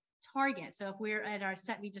 28,000 target. So if we're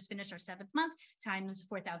at we just finished our 7th month times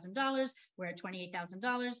 $4,000, we're at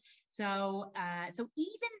 $28,000. So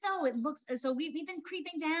even though it looks, so we've been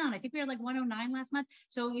creeping down. I think we were like 109 last month.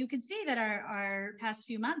 So you can see that our past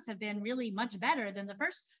few months have been really much better than the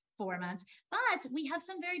first 4 months, but we have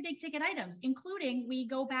some very big ticket items, including we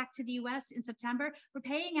go back to the US in September. We're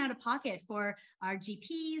paying out of pocket for our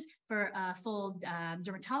GPs, for a full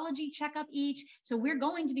dermatology checkup each. So we're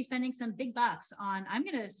going to be spending some big bucks on, I'm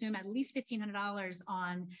going to assume at least $1,500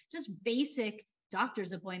 on just basic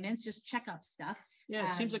doctor's appointments, just checkup stuff. Yeah,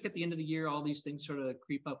 it seems like at the end of the year, all these things sort of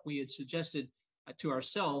creep up. We had suggested to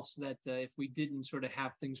ourselves that if we didn't sort of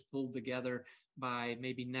have things pulled together by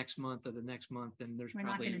maybe next month or the next month, then we're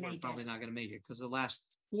probably not going to make it, because the last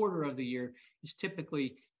quarter of the year is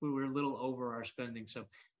typically we were a little over our spending. So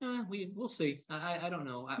we'll see. I don't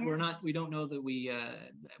know. We don't know that we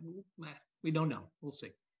don't know. We'll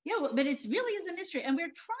see. Yeah, but it really is a mystery, and we're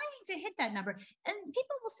trying to hit that number. And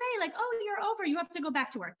people will say like, "Oh, you're over. You have to go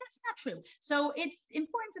back to work." That's not true. So it's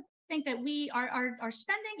important to think that our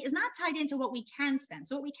spending is not tied into what we can spend.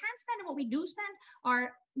 So what we can spend and what we do spend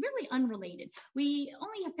are really unrelated. We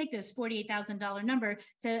only have picked this $48,000 number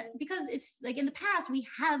because it's like in the past we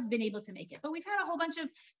have been able to make it, but we've had a whole bunch of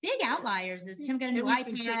big outliers. Tim got a new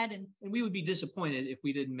iPad, and we would be disappointed if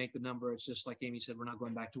we didn't make the number. It's just like Amy said, we're not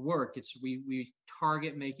going back to work. It's we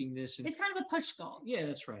target making this. And, it's kind of a push goal. Yeah,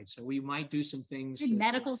 that's right. So we might do some things.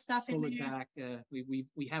 Medical stuff pull in it there. Back. We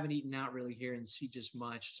haven't eaten out really here and see just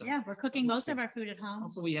much. So yeah, we're cooking most of our food at home.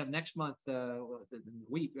 Also, we have next month,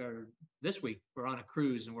 this week, we're on a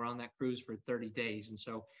cruise, and we're on that cruise for 30 days. And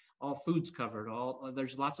so all food's covered.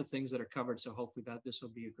 There's lots of things that are covered. So hopefully this will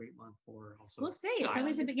be a great month for also. We'll see. It's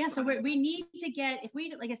always a big, yeah. So we need to get,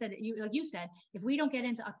 like I said, like you said, if we don't get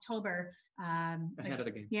into October, ahead of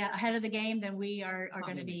the game. Yeah, ahead of the game, then we are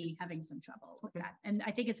going to be having some trouble with that. And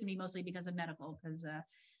I think it's going to be mostly because of medical, because that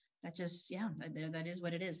just, that is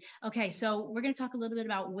what it is. Okay, so we're going to talk a little bit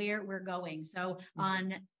about where we're going. So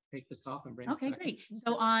take this off and bring okay, great.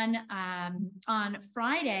 So on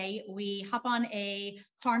Friday, we hop on a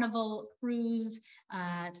Carnival cruise,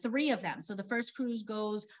 3 of them. So the first cruise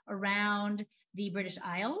goes around the British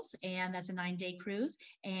Isles, and that's a 9-day cruise.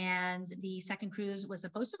 And the second cruise was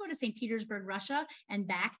supposed to go to St. Petersburg, Russia, and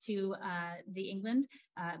back to the England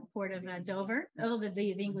port of Dover,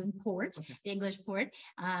 the England port, the English port.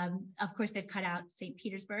 Of course, they've cut out St.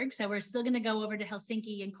 Petersburg, so we're still going to go over to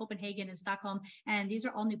Helsinki and Copenhagen and Stockholm, and these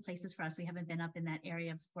are all new places for us. We haven't been up in that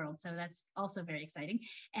area of the world, so that's also very exciting.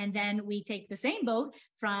 And then we take the same boat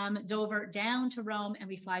from Dover down to Rome, and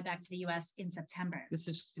we fly back to the US in September. This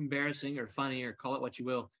is embarrassing or funny or call it what you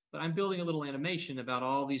will, but I'm building a little animation about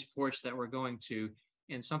all these ports that we're going to.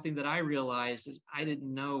 And something that I realized is I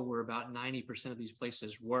didn't know where about 90% of these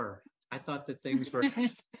places were. I thought that things were,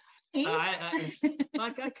 I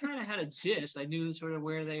kind of had a gist. I knew sort of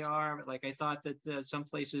where they are, but like I thought that some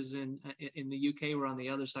places in the UK were on the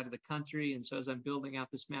other side of the country. And so as I'm building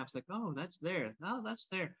out this map, it's like, oh, that's there. Oh, that's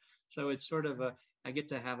there. So it's sort of I get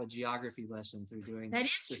to have a geography lesson through doing that.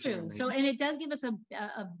 Is true. So, and it does give us a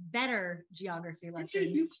better geography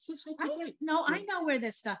lesson. I know where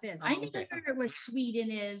this stuff is. I know where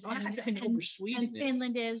Sweden is, and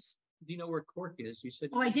Finland is. Do you know where Cork is? You said.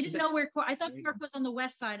 Oh, I didn't know where Cork. I thought Cork was on the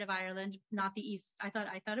west side of Ireland, not the east. I thought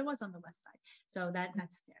it was on the west side. So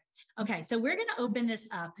that's there. Okay, so we're going to open this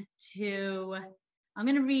up to. I'm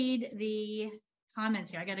going to read the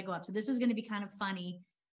comments here. I got to go up. So this is going to be kind of funny.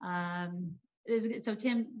 So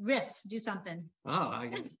Tim, do something. Oh,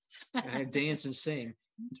 I dance and sing.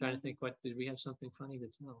 I'm trying to think, did we have something funny to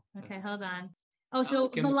tell? Okay, hold on. Oh, so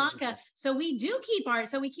Malaka. So we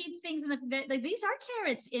keep things in the, like these are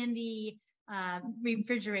carrots in the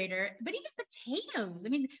refrigerator, but even potatoes. I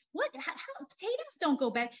mean, how potatoes don't go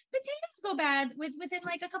bad. Potatoes go bad within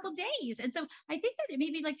like a couple days. And so I think that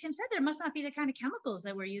maybe, like Tim said, there must not be the kind of chemicals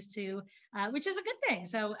that we're used to, which is a good thing.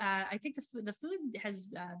 So I think the food has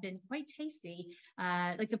been quite tasty.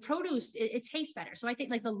 Like the produce, it tastes better. So I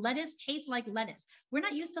think like the lettuce tastes like lettuce. We're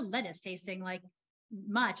not used to lettuce tasting like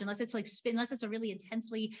much unless it's a really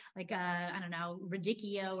intensely like I don't know,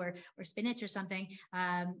 radicchio or spinach or something,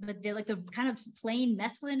 but they're like the kind of plain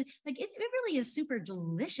mesclun, like it really is super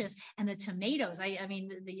delicious. And the tomatoes, I mean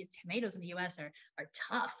the tomatoes in the US are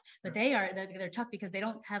tough, but they're tough because they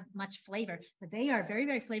don't have much flavor, but they are very,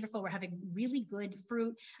 very flavorful. We're having really good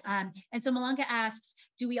fruit. And so Malanka asks,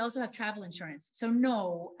 do we also have travel insurance? So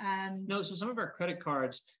no. So some of our credit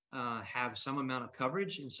cards have some amount of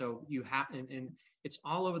coverage, and so you have and it's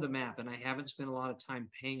all over the map, and I haven't spent a lot of time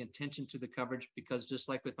paying attention to the coverage because just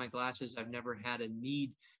like with my glasses, I've never had a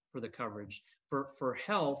need for the coverage. For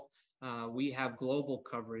health, we have global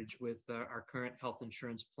coverage with our current health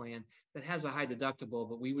insurance plan that has a high deductible,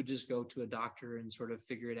 but we would just go to a doctor and sort of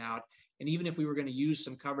figure it out. And even if we were going to use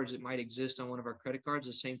some coverage that might exist on one of our credit cards,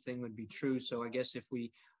 the same thing would be true. So I guess if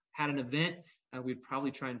we had an event, we'd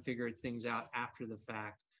probably try and figure things out after the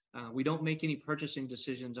fact. We don't make any purchasing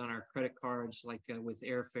decisions on our credit cards, like with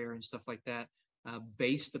airfare and stuff like that,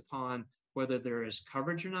 based upon whether there is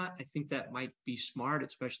coverage or not. I think that might be smart,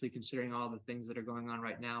 especially considering all the things that are going on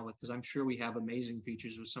right now. Because I'm sure we have amazing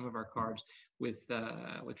features with some of our cards with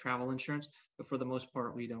travel insurance, but for the most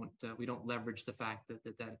part, we don't leverage the fact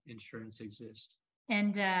that insurance exists.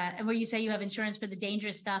 And where you say you have insurance for the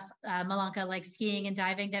dangerous stuff, Malanka, like skiing and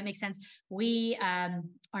diving, that makes sense. We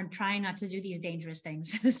are trying not to do these dangerous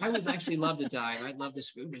things. I would actually love to dive. I'd love to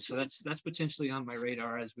scuba. So that's potentially on my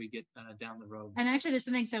radar as we get down the road. And actually, there's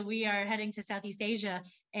something. So we are heading to Southeast Asia,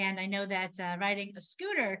 and I know that riding a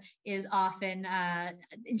scooter is often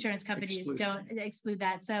insurance companies don't exclude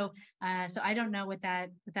that. So I don't know what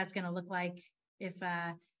that's going to look like if.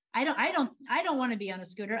 I don't want to be on a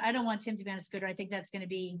scooter. I don't want Tim to be on a scooter. I think that's going to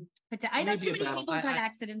be, I know too many people have had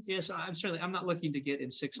accidents. Yes, I'm not looking to get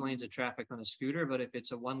in 6 lanes of traffic on a scooter, but if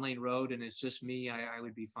it's a 1-lane road and it's just me, I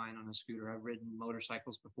would be fine on a scooter. I've ridden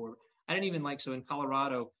motorcycles before. I didn't even so in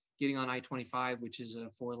Colorado, getting on I-25, which is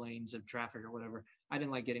 4 lanes of traffic or whatever, I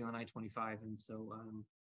didn't like getting on I-25. And so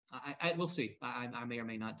we'll see. I may or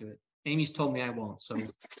may not do it. Amy's told me I won't, so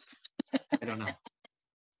I don't know.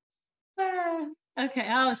 Okay.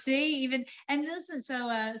 Oh, see, and listen. So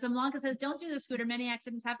Blanca says, "Don't do the scooter. Many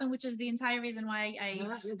accidents happen," which is the entire reason why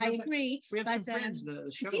I agree. We have some friends.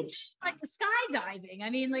 The shows like the skydiving. I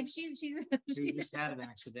mean, like she's we just had an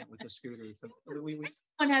accident with a scooter. So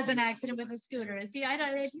one has an accident with a scooter. See,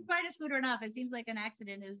 if you ride a scooter enough, it seems like an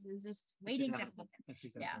accident is just waiting to happen. That's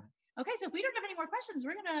exactly right. Okay. So if we don't have any more questions,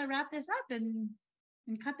 we're gonna wrap this up and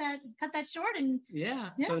cut that short. And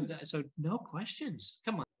so no questions.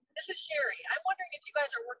 Come on. This is Sherry. I'm wondering if you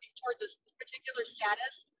guys are working towards this particular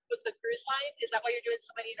status with the cruise line. Is that why you're doing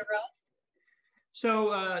so many in a row?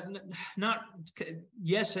 So not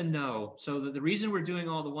yes and no. So the reason we're doing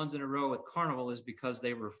all the ones in a row with Carnival is because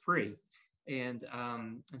they were free. And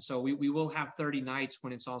so we will have 30 nights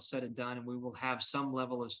when it's all said and done, and we will have some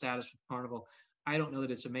level of status with Carnival. I don't know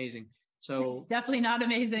that it's amazing. So It's definitely not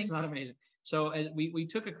amazing. It's not amazing. So we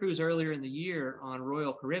took a cruise earlier in the year on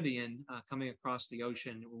Royal Caribbean, coming across the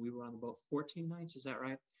ocean. We were on the boat 14 nights, is that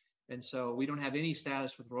right? And so we don't have any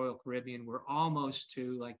status with Royal Caribbean. We're almost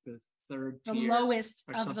to like the third The tier lowest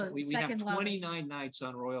or of something. the We have second 29 lowest. nights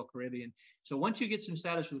on Royal Caribbean. So once you get some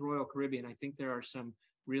status with Royal Caribbean, I think there are some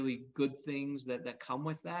really good things that come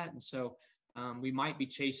with that. And so we might be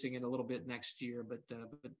chasing it a little bit next year, but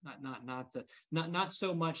not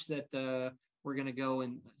so much that we're going to go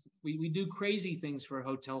and we do crazy things for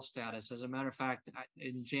hotel status. As a matter of fact,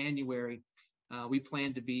 in January, we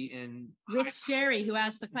plan to be in With Sherry, who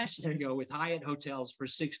asked the question. There you go, with Hyatt hotels for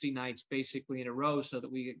 60 nights, basically in a row, so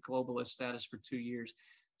that we get GoWithLess status for 2 years.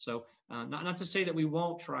 So not to say that we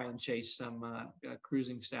won't try and chase some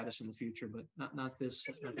cruising status in the future, but not this.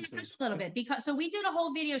 A little bit, because so we did a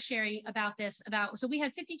whole video, Sherry, about this. So we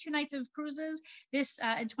had 52 nights of cruises this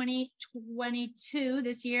in 2022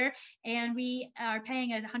 this year, and we are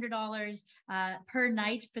paying $100 per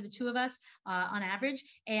night for the two of us on average.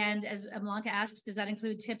 And as Blanca asks, does that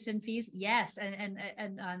include tips and fees? Yes, and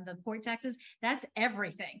the port taxes. That's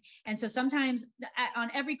everything. And so sometimes on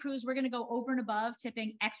every cruise, we're going to go over and above,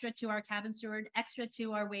 tipping extra to our cabin steward, extra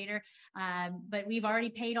to our waiter, but we've already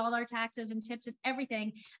paid all our taxes and tips and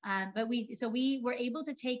everything. But we were able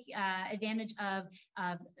to take advantage of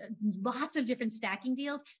lots of different stacking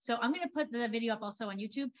deals. So I'm going to put the video up also on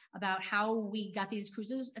YouTube about how we got these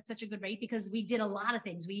cruises at such a good rate, because we did a lot of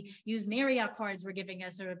things. We used Marriott cards were giving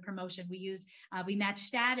us a promotion. We used we matched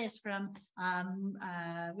status from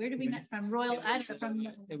where did we met from Royal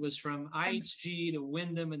it was from IHG to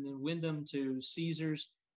Wyndham, and then Wyndham to Caesars.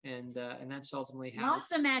 And that's ultimately how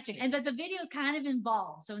lots of matching, and that the video is kind of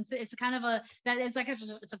involved. So it's kind of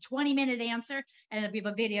it's a 20-minute answer, and we have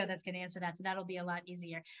a video that's going to answer that. So that'll be a lot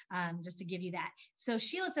easier, just to give you that. So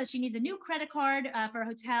Sheila says she needs a new credit card for a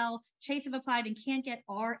hotel. Chase have applied and can't get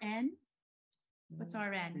RN. What's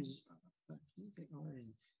RN?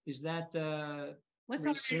 Is that what's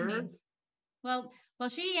reserve? RN mean? Well,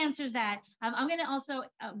 she answers that. I'm going to also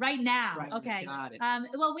right now. Right, okay. Got it. Well, we're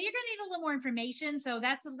going to need a little more information. So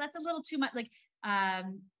that's a little too much. Like,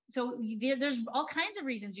 so there's all kinds of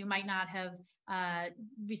reasons you might not have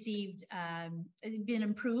received, been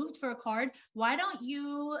approved for a card. Why don't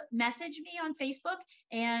you message me on Facebook,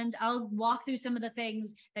 and I'll walk through some of the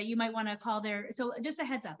things that you might want to call there. So just a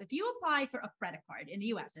heads up, if you apply for a credit card in the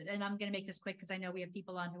US, and I'm going to make this quick because I know we have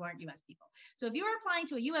people on who aren't US people. So if you are applying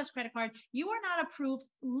to a US credit card, you are not approved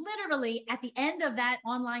literally at the end of that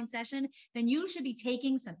online session, then you should be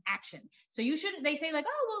taking some action. So they say like,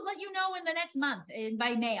 oh, we'll let you know in the next month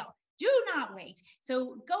by mail. Do not wait.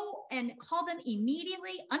 So go and call them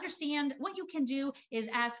immediately. Understand what you can do is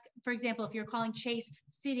ask, for example, if you're calling Chase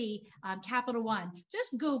City, Capital One,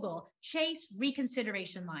 just Google Chase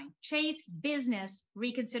reconsideration line, Chase business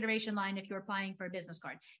reconsideration line if you're applying for a business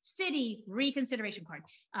card, City reconsideration card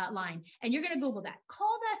line, and you're going to Google that.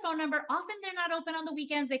 Call that phone number. Often they're not open on the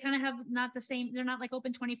weekends. They kind of have not the same, they're not like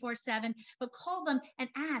open 24/7, but call them and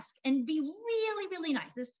ask and be really, really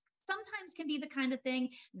nice. This sometimes can be the kind of thing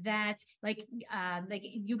that like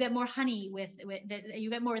you get more honey with you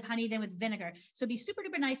get more with honey than with vinegar. So be super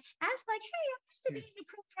duper nice. Ask like, hey, I'm supposed to be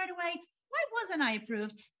approved right away. Why wasn't I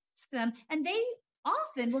approved? Ask them, and they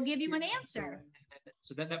often will give you an answer.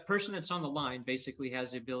 So that person that's on the line basically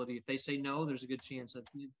has the ability, if they say no, there's a good chance that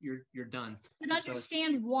you're done. And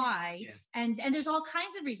understand why. Yeah. And there's all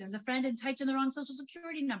kinds of reasons. A friend had typed in the wrong social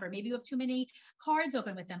security number. Maybe you have too many cards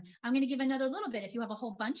open with them. I'm going to give another little bit. If you have a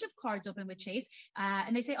whole bunch of cards open with Chase,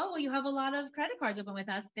 and they say, oh, well, you have a lot of credit cards open with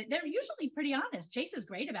us, they're usually pretty honest. Chase is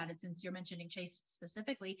great about it, since you're mentioning Chase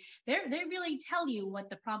specifically. They really tell you what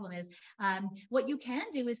the problem is. What you can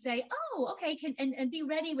do is say, oh, okay, and be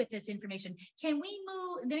ready with this information. Can we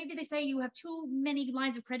move? Maybe they say you have too many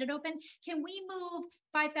lines of credit open. Can we move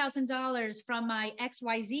 $5,000 from my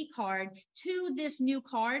XYZ card to this new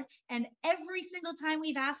card? And every single time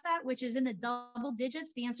we've asked that, which is in the double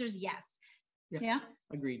digits, the answer is yes. Yeah.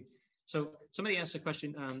 Agreed. So somebody asked the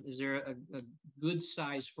question, is there a good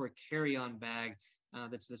size for a carry-on bag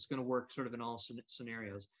that's going to work sort of in all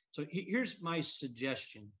scenarios? So here's my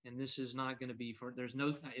suggestion, and this is not going to be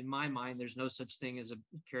in my mind, there's no such thing as a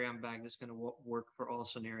carry-on bag that's going to work for all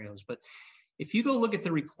scenarios. But if you go look at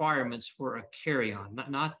the requirements for a carry-on,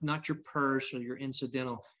 not your purse or your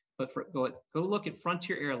incidental, but go look at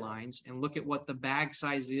Frontier Airlines and look at what the bag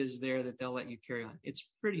size is there that they'll let you carry on. It's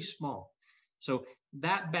pretty small. So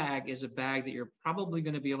that bag is a bag that you're probably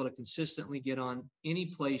going to be able to consistently get on any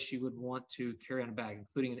place you would want to carry on a bag,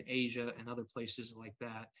 including in Asia and other places like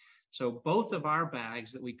that. So both of our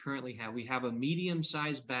bags that we currently have, we have a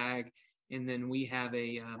medium-sized bag, and then we have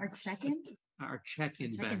our check-in. Our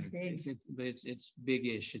check-in bag. Big. It's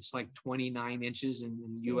big-ish. It's like 29 inches in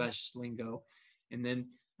U.S. lingo. And then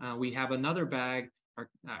we have another bag,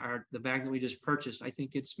 the bag that we just purchased. I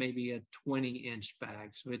think it's maybe a 20-inch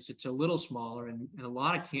bag. So it's a little smaller. And in a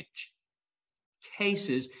lot of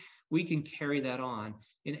cases, we can carry that on.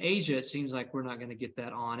 In Asia, it seems like we're not going to get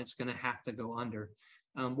that on. It's going to have to go under.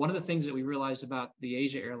 One of the things that we realized about the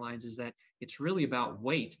Asia Airlines is that it's really about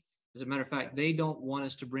weight. As a matter of fact, they don't want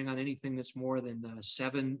us to bring on anything that's more than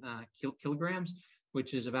 7 kilograms,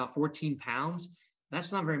 which is about 14 pounds.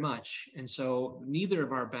 That's not very much. And so neither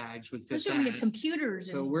of our bags would fit Especially that. we have computers.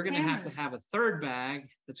 So we're going to have a third bag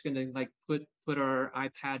that's going to like put our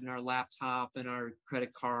iPad and our laptop and our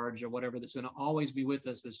credit cards or whatever that's going to always be with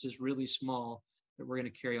us. That's just really small that we're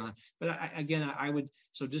going to carry on. But I would,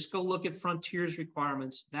 so just go look at Frontier's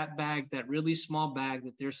requirements. That bag, that really small bag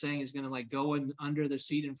that they're saying is going to like go in under the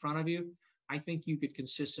seat in front of you. I think you could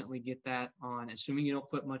consistently get that on, assuming you don't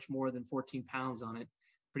put much more than 14 pounds on it,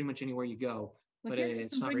 pretty much anywhere you go. Well, but here's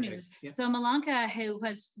it's some not good very news. big. Yeah. So Malanka, who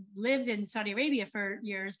has lived in Saudi Arabia for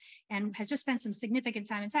years and has just spent some significant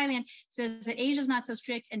time in Thailand, says that Asia is not so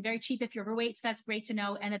strict and very cheap if you're overweight. So that's great to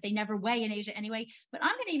know, and that they never weigh in Asia anyway. But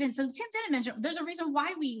I'm going to even, so Tim didn't mention, there's a reason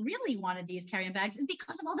why we really wanted these carry-on bags is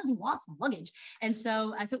because of all this lost luggage. And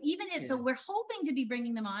so, even if, so we're hoping to be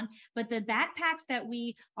bringing them on, but the backpacks that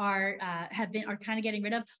we are kind of getting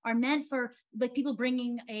rid of are meant for like people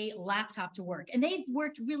bringing a laptop to work. And they've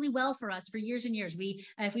worked really well for us for years and years.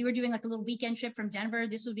 If we were doing like a little weekend trip from Denver,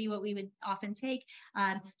 this would be what we would often take.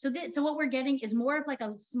 So what we're getting is more of like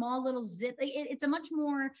a small little zip. It's a much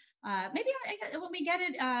more, maybe when we get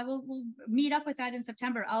it, we'll meet up with that in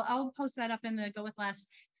September. I'll post that up in the GoWithLess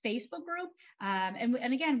Facebook group.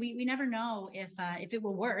 And again, we never know if it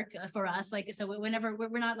will work for us. Like, so whenever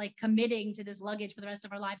we're not like committing to this luggage for the rest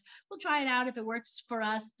of our lives, we'll try it out. If it works for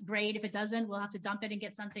us, great. If it doesn't, we'll have to dump it and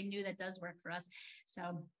get something new that does work for us. So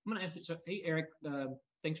I'm going to answer. So, hey, Eric,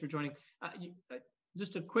 thanks for joining.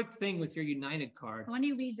 Just a quick thing with your United card. Why don't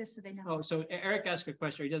you read this so they know? Oh, so Eric asked a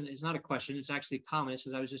question. It's not a question. It's actually a comment. It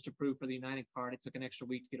says, I was just approved for the United card. It took an extra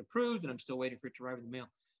week to get approved, and I'm still waiting for it to arrive in the mail.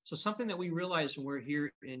 So something that we realized when we're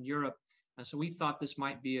here in Europe, so we thought this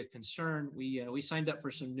might be a concern. We signed up for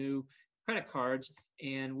some new credit cards,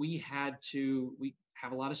 and we have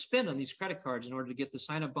a lot of spend on these credit cards. In order to get the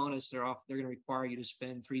sign-up bonus, they're going to require you to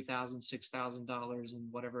spend $3,000, $6,000 in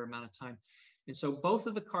whatever amount of time. And so both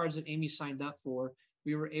of the cards that Amy signed up for,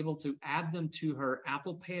 we were able to add them to her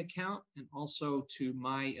Apple Pay account and also to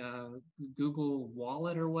my Google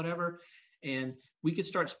Wallet or whatever. And we could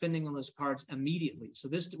start spending on those cards immediately. So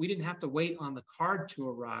we didn't have to wait on the card to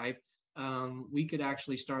arrive. We could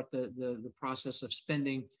actually start the process of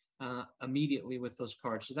spending immediately with those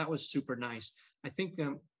cards. So that was super nice. I think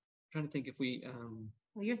I'm trying to think if we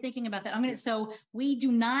well, you're thinking about that. So we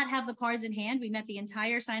do not have the cards in hand. We met the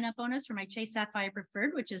entire sign-up bonus for my Chase Sapphire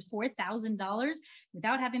Preferred, which is $4,000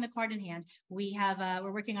 without having the card in hand.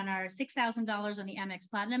 We're working on our $6,000 on the Amex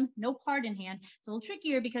Platinum, no card in hand. It's a little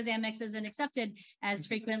trickier because Amex isn't accepted as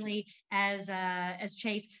frequently as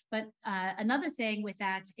Chase. But another thing with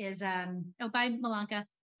that is, bye, Malanka.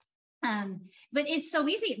 But it's so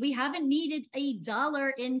easy. We haven't needed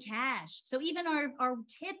 $1 in cash. So even our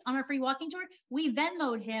tip on our free walking tour, we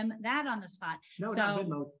Venmo'd him that on the spot. No, not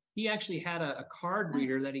Venmo. He actually had a card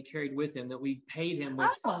reader that he carried with him that we paid him with.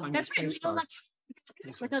 On that's right.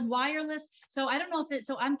 Like a wireless. So I don't know if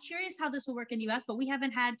so I'm curious how this will work in the US, but we have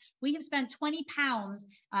spent 20 pounds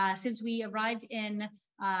since we arrived in,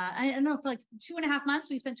 I don't know, for like 2.5 months,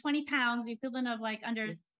 we spent 20 pounds, the equivalent of like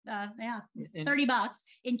under $30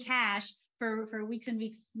 in cash for weeks and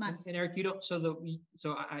weeks, months. And Eric,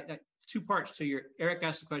 I two parts to your, Eric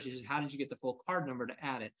asked the question, is how did you get the full card number to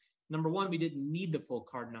add it? Number one, we didn't need the full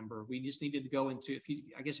card number. We just needed to go into,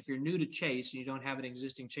 if you're new to Chase and you don't have an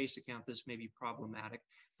existing Chase account, this may be problematic.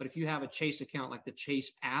 But if you have a Chase account, like the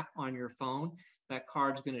Chase app on your phone, that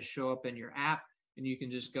card's going to show up in your app, and you can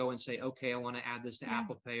just go and say, okay, I want to add this to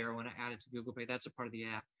Apple Pay, or I want to add it to Google Pay. That's a part of the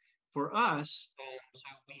app. For us, so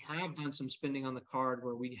we have done some spending on the card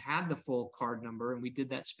where we had the full card number, and we did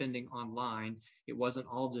that spending online. It wasn't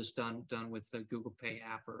all just done with the Google Pay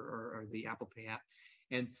app or the Apple Pay app.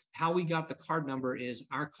 And how we got the card number is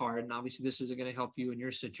our card, and obviously this isn't going to help you in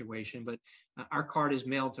your situation, but our card is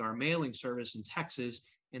mailed to our mailing service in Texas,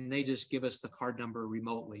 and they just give us the card number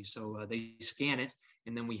remotely. So they scan it,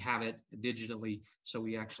 and then we have it digitally, so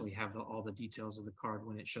we actually have all the details of the card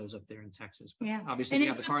when it shows up there in Texas. But yeah, obviously, and if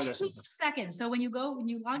you have the card, took that's 2 seconds. So when you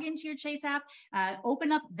log into your Chase app,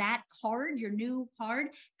 open up that card, your new card,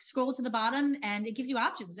 scroll to the bottom, and it gives you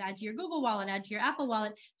options. Add to your Google Wallet, add to your Apple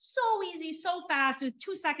Wallet. So easy, so fast. With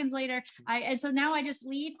 2 seconds later, and so now I just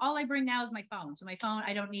leave. All I bring now is my phone. So my phone,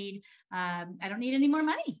 I don't need any more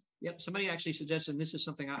money. Yep. Somebody actually suggested, and this is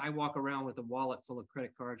something I walk around with a wallet full of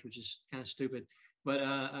credit cards, which is kind of stupid, but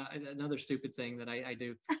another stupid thing that I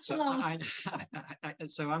do. So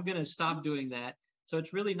so I'm going to stop doing that. So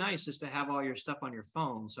it's really nice just to have all your stuff on your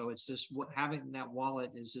phone. So it's just having that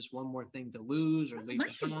wallet is just one more thing to lose or leave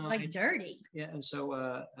behind. Like dirty. Yeah. And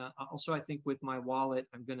so also I think with my wallet,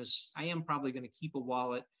 I am probably going to keep a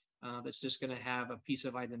wallet that's just going to have a piece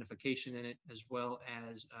of identification in it, as well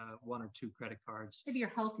as 1 or 2 credit cards. Maybe your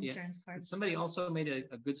health insurance cards. Somebody also made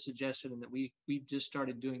a good suggestion, and that we've just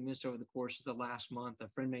started doing this over the course of the last month. A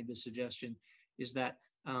friend made this suggestion, is that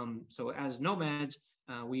so as nomads,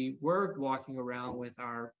 we were walking around with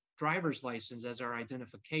our driver's license as our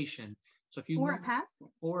identification. So if you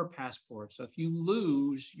or a passport. So if you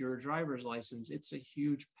lose your driver's license, it's a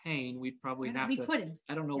huge pain. We'd probably have to. Couldn't.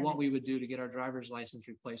 I don't know what we would do to get our driver's license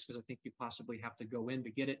replaced, because I think you possibly have to go in to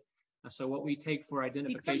get it. So what we take for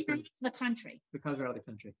identification, because we're out of the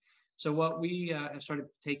country. So what we have started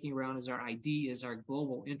taking around as our ID is our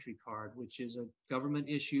global entry card, which is a government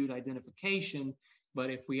issued identification.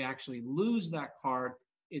 But if we actually lose that card,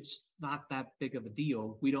 it's not that big of a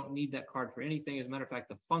deal. We don't need that card for anything. As a matter of fact,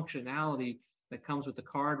 the functionality that comes with the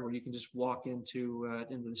card, where you can just walk into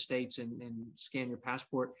the States and scan your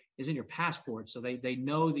passport, is in your passport. So they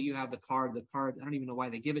know that you have the card. The card, I don't even know why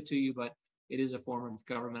they give it to you, but it is a form of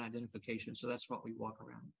government identification. So that's what we walk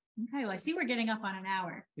around. Okay, well, I see we're getting up on an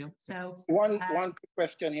hour. Yeah. So one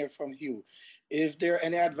question here from Hugh: is there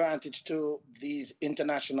any advantage to these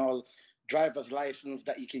international driver's license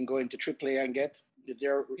that you can go into AAA and get?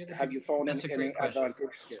 Have you found any advantage?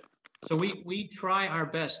 Yeah. So we try our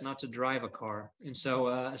best not to drive a car, and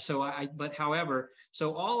but however,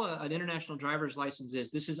 so all an international driver's license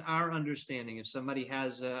is, this is our understanding. If somebody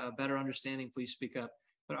has a better understanding, please speak up.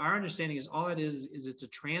 But our understanding is, all it is it's a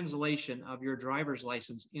translation of your driver's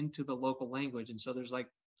license into the local language. And so there's like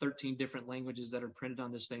 13 different languages that are printed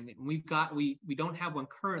on this thing. And we don't have one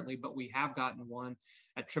currently, but we have gotten one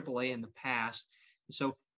at AAA in the past.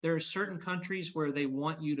 So there are certain countries where they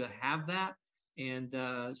want you to have that. And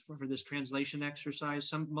for this translation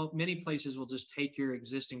exercise, many places will just take your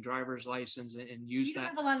existing driver's license and use that. We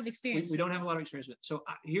don't have a lot of experience. We don't have a lot of experience with it. So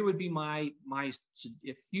here would be my,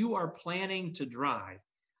 if you are planning to drive,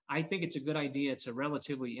 I think it's a good idea. It's a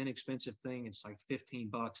relatively inexpensive thing. It's like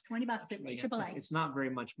 $15. $20 at AAA. It's not very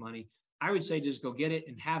much money. I would say just go get it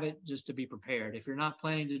and have it, just to be prepared. If you're not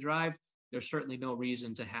planning to drive, there's certainly no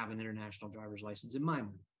reason to have an international driver's license in my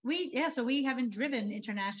mind. So we haven't driven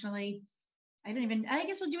internationally. I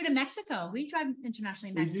guess we'll do it in Mexico. We drive internationally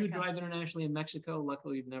in Mexico. We do drive internationally in Mexico.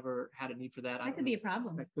 Luckily, we've never had a need for that. That could be a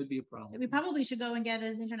problem. That could be a problem. We probably should go and get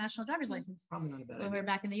an international driver's license. Probably not a bad idea. When we're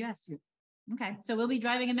back in the US. Yeah. Okay, so we'll be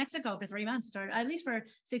driving in Mexico for 3 months, at least for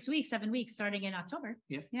 6 weeks, 7 weeks, starting in October.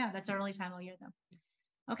 Yeah, that's our only time all year,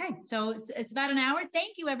 though. Okay, so it's about an hour.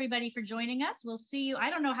 Thank you, everybody, for joining us. We'll see you. I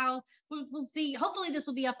don't know how. We'll see. Hopefully, this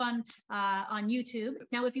will be up on YouTube.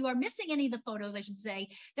 Now, if you are missing any of the photos, I should say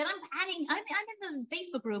that I'm in the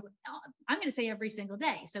Facebook group. I'm going to say every single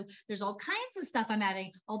day. So there's all kinds of stuff I'm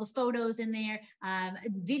adding. All the photos in there,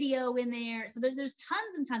 video in there. So there's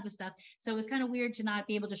tons and tons of stuff. So it's kind of weird to not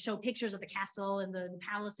be able to show pictures of the castle and the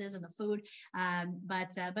palaces and the food.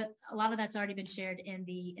 But a lot of that's already been shared in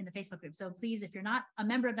the Facebook group. So please, if you're not a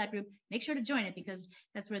member of that group, make sure to join it, because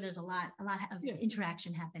that's where there's a lot of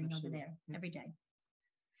interaction happening over there every day.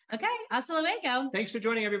 Okay, hasta luego. Thanks for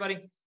joining, everybody.